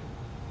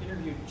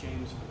interviewed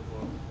James for the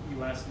book. You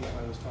asked me if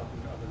I was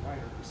talking to other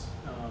writers,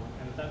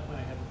 and at that point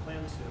I hadn't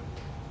planned to.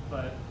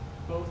 But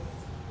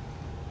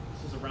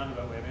this is a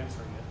roundabout way of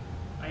answering it.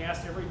 I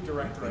asked every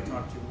director I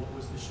talked to what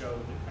was the show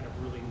that kind of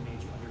really made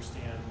you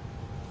understand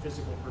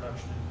physical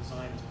production and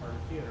design as part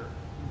of theater.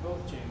 And both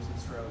James and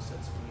Stroh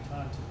said Sweeney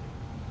Todd to me.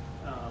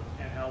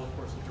 And Hal, of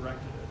course, had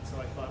directed it. So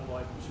I thought,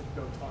 well, I should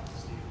go talk to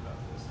Steve about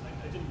this. And I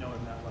didn't know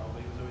him that well, but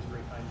he was always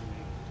very kind to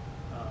me.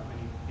 And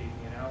he gave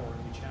me an hour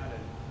and we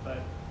chatted.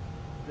 But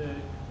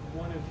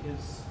one of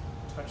his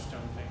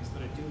touchstone things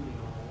that I do lean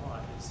on a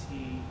lot is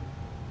he,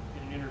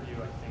 in an interview,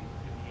 I think,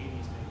 in the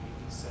 80s maybe,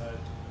 he said,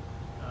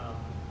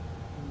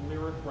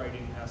 lyric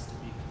writing has to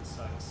be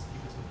concise,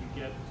 because if you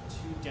get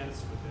too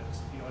dense with it,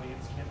 the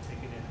audience can't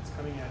take it in. It's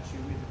coming at you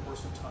in the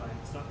course of time.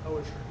 It's not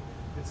poetry.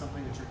 It's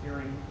something that you're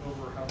hearing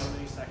over however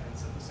many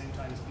seconds at the same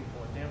time as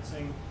people are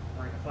dancing,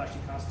 wearing a flashy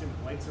costume,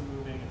 and lights are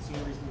moving, and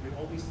scenery's moving.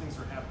 All these things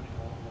are happening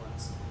all at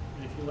once.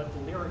 And if you let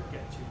the lyric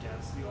get too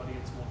dense, the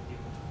audience won't be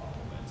able to follow it.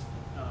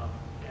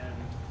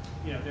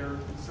 There are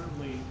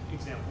certainly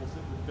examples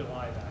that would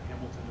belie that.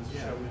 Hamilton is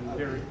shown in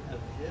very...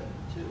 Of him,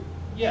 too.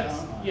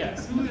 Yes,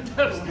 yes.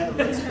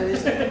 Let's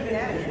face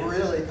it,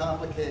 really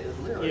complicated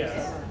lyrics.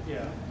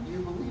 Yeah. You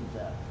believe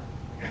that?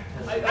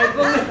 I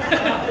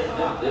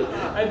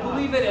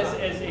believe it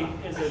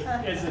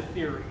as a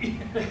theory.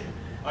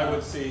 I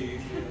would see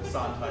the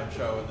Sondheim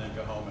show and then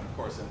go home, and of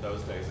course in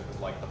those days it was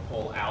like the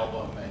full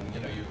album, and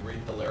you'd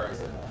read the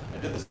lyrics. I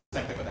did the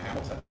same thing with the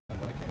Hamilton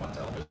when it came on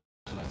television.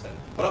 I said,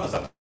 put on the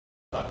subtitles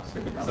so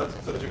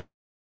that you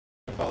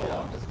can follow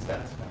along, because it's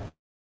dense.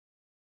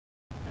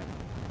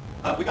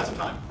 We got some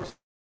time for some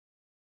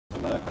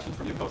questions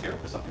from you folks here. If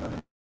there's something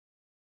we'd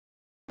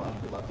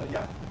love to,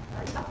 yeah.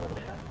 Talk a little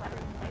bit about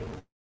collaborative writing.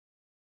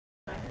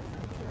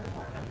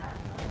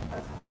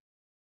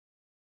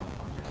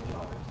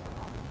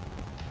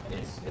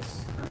 It's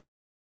and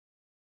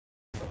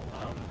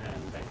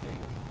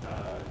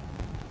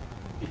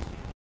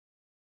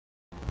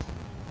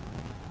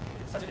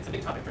I think it's a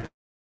big topic. I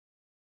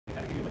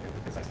kind of give you like a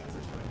concise answer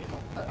to it.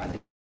 I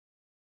think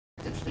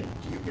it's interesting.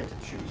 Do you get to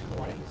choose who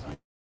the line design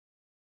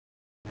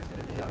is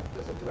going to be?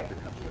 Does a director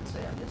come to you and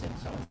say, I'm using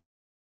so and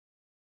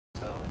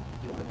so, and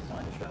do you want to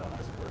design the show? How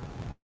does it work?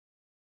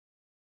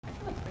 I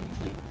feel like I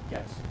usually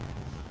get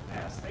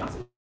asked. I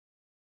honestly,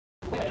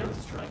 the way I know this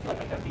is true. I feel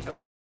like I have veto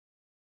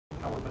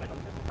power, but I don't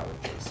have the power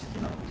of choice. If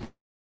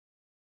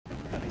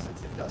that makes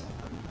sense. It does.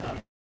 I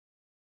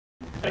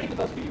think with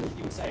both of you,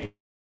 you would say,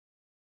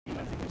 you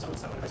might think of so and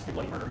so, and if I speak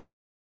bloody murder,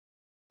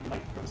 you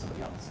might go to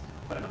somebody else.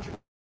 But I'm not sure.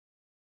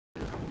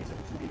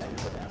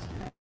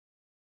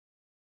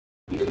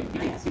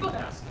 You both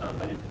ask, but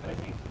I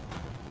think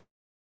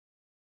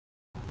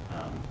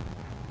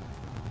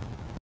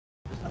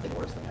there's nothing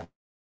worse than having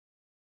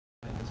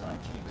design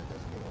change that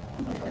doesn't go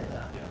along. I'll tell you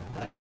that.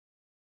 Yeah.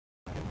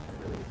 It's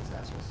really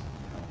disastrous.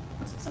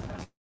 It's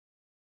fascinating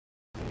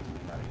to me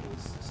about it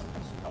is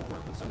sometimes I'll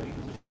work with somebody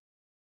who's a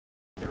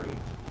very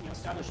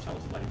established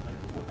talented lighting player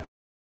who's worked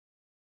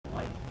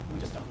like we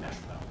just don't mesh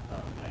well.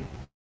 And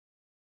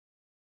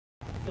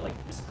I feel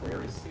like this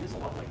career is a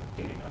lot like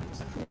dating on a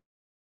sexual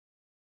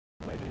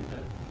way,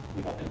 that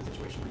we've all been in a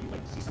situation where you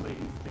like to see somebody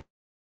who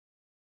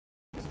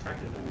is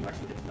attractive and you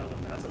actually get to know them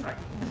and that's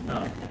attractive.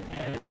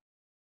 And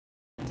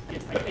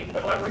it's, I think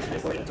collaboration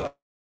is related to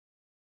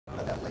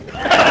That later.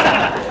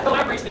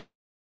 collaboration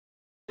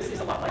is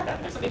a lot like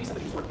that. And so maybe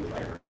somebody who's working with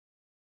writer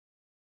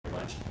very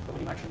much, but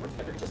when you actually work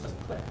together, it just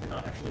doesn't click. You're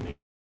not actually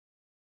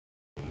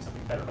making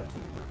something better, but two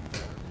people working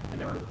together.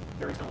 And there are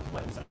very talented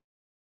lighting designers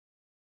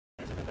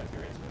I've had that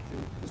experience with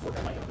whose work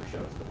I like on other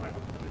shows, but when I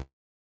work with them,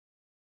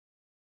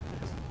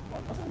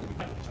 I'll tell them we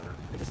fight with each other.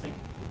 I just think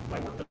my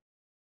work doesn't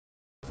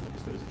look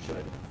as good as it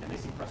should, and they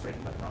seem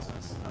frustrated by the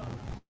process.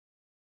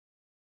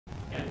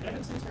 And I've had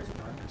the same experience with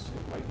directors too.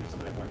 Like,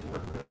 somebody I've wanted to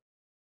work with,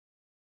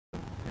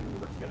 and we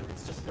work together.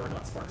 It's just there are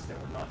not sparks there.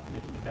 We're not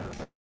making it better.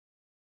 The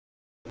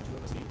two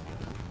of us need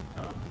together.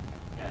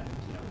 And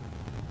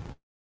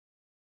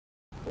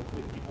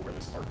hopefully the people where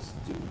the sparks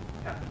do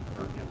happen,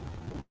 or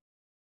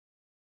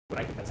when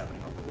I think that's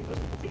happening, hopefully those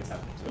people think it's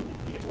happening. So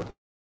you get to work.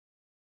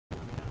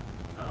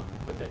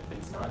 But that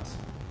it's not.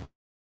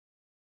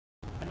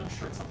 I'm not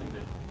sure it's something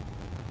that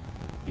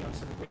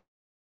sort of the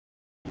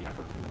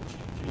effort can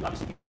change. I mean,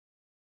 obviously,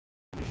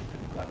 you should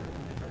collaborate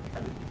and try to be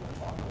kind of people and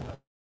talk and all that.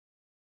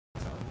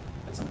 So,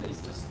 but some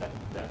days just that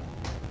thing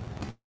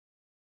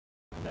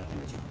that you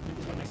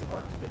is what makes it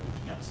hard, that you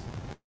can't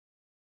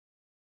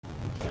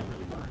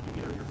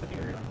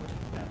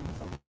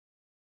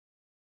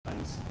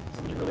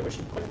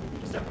pushing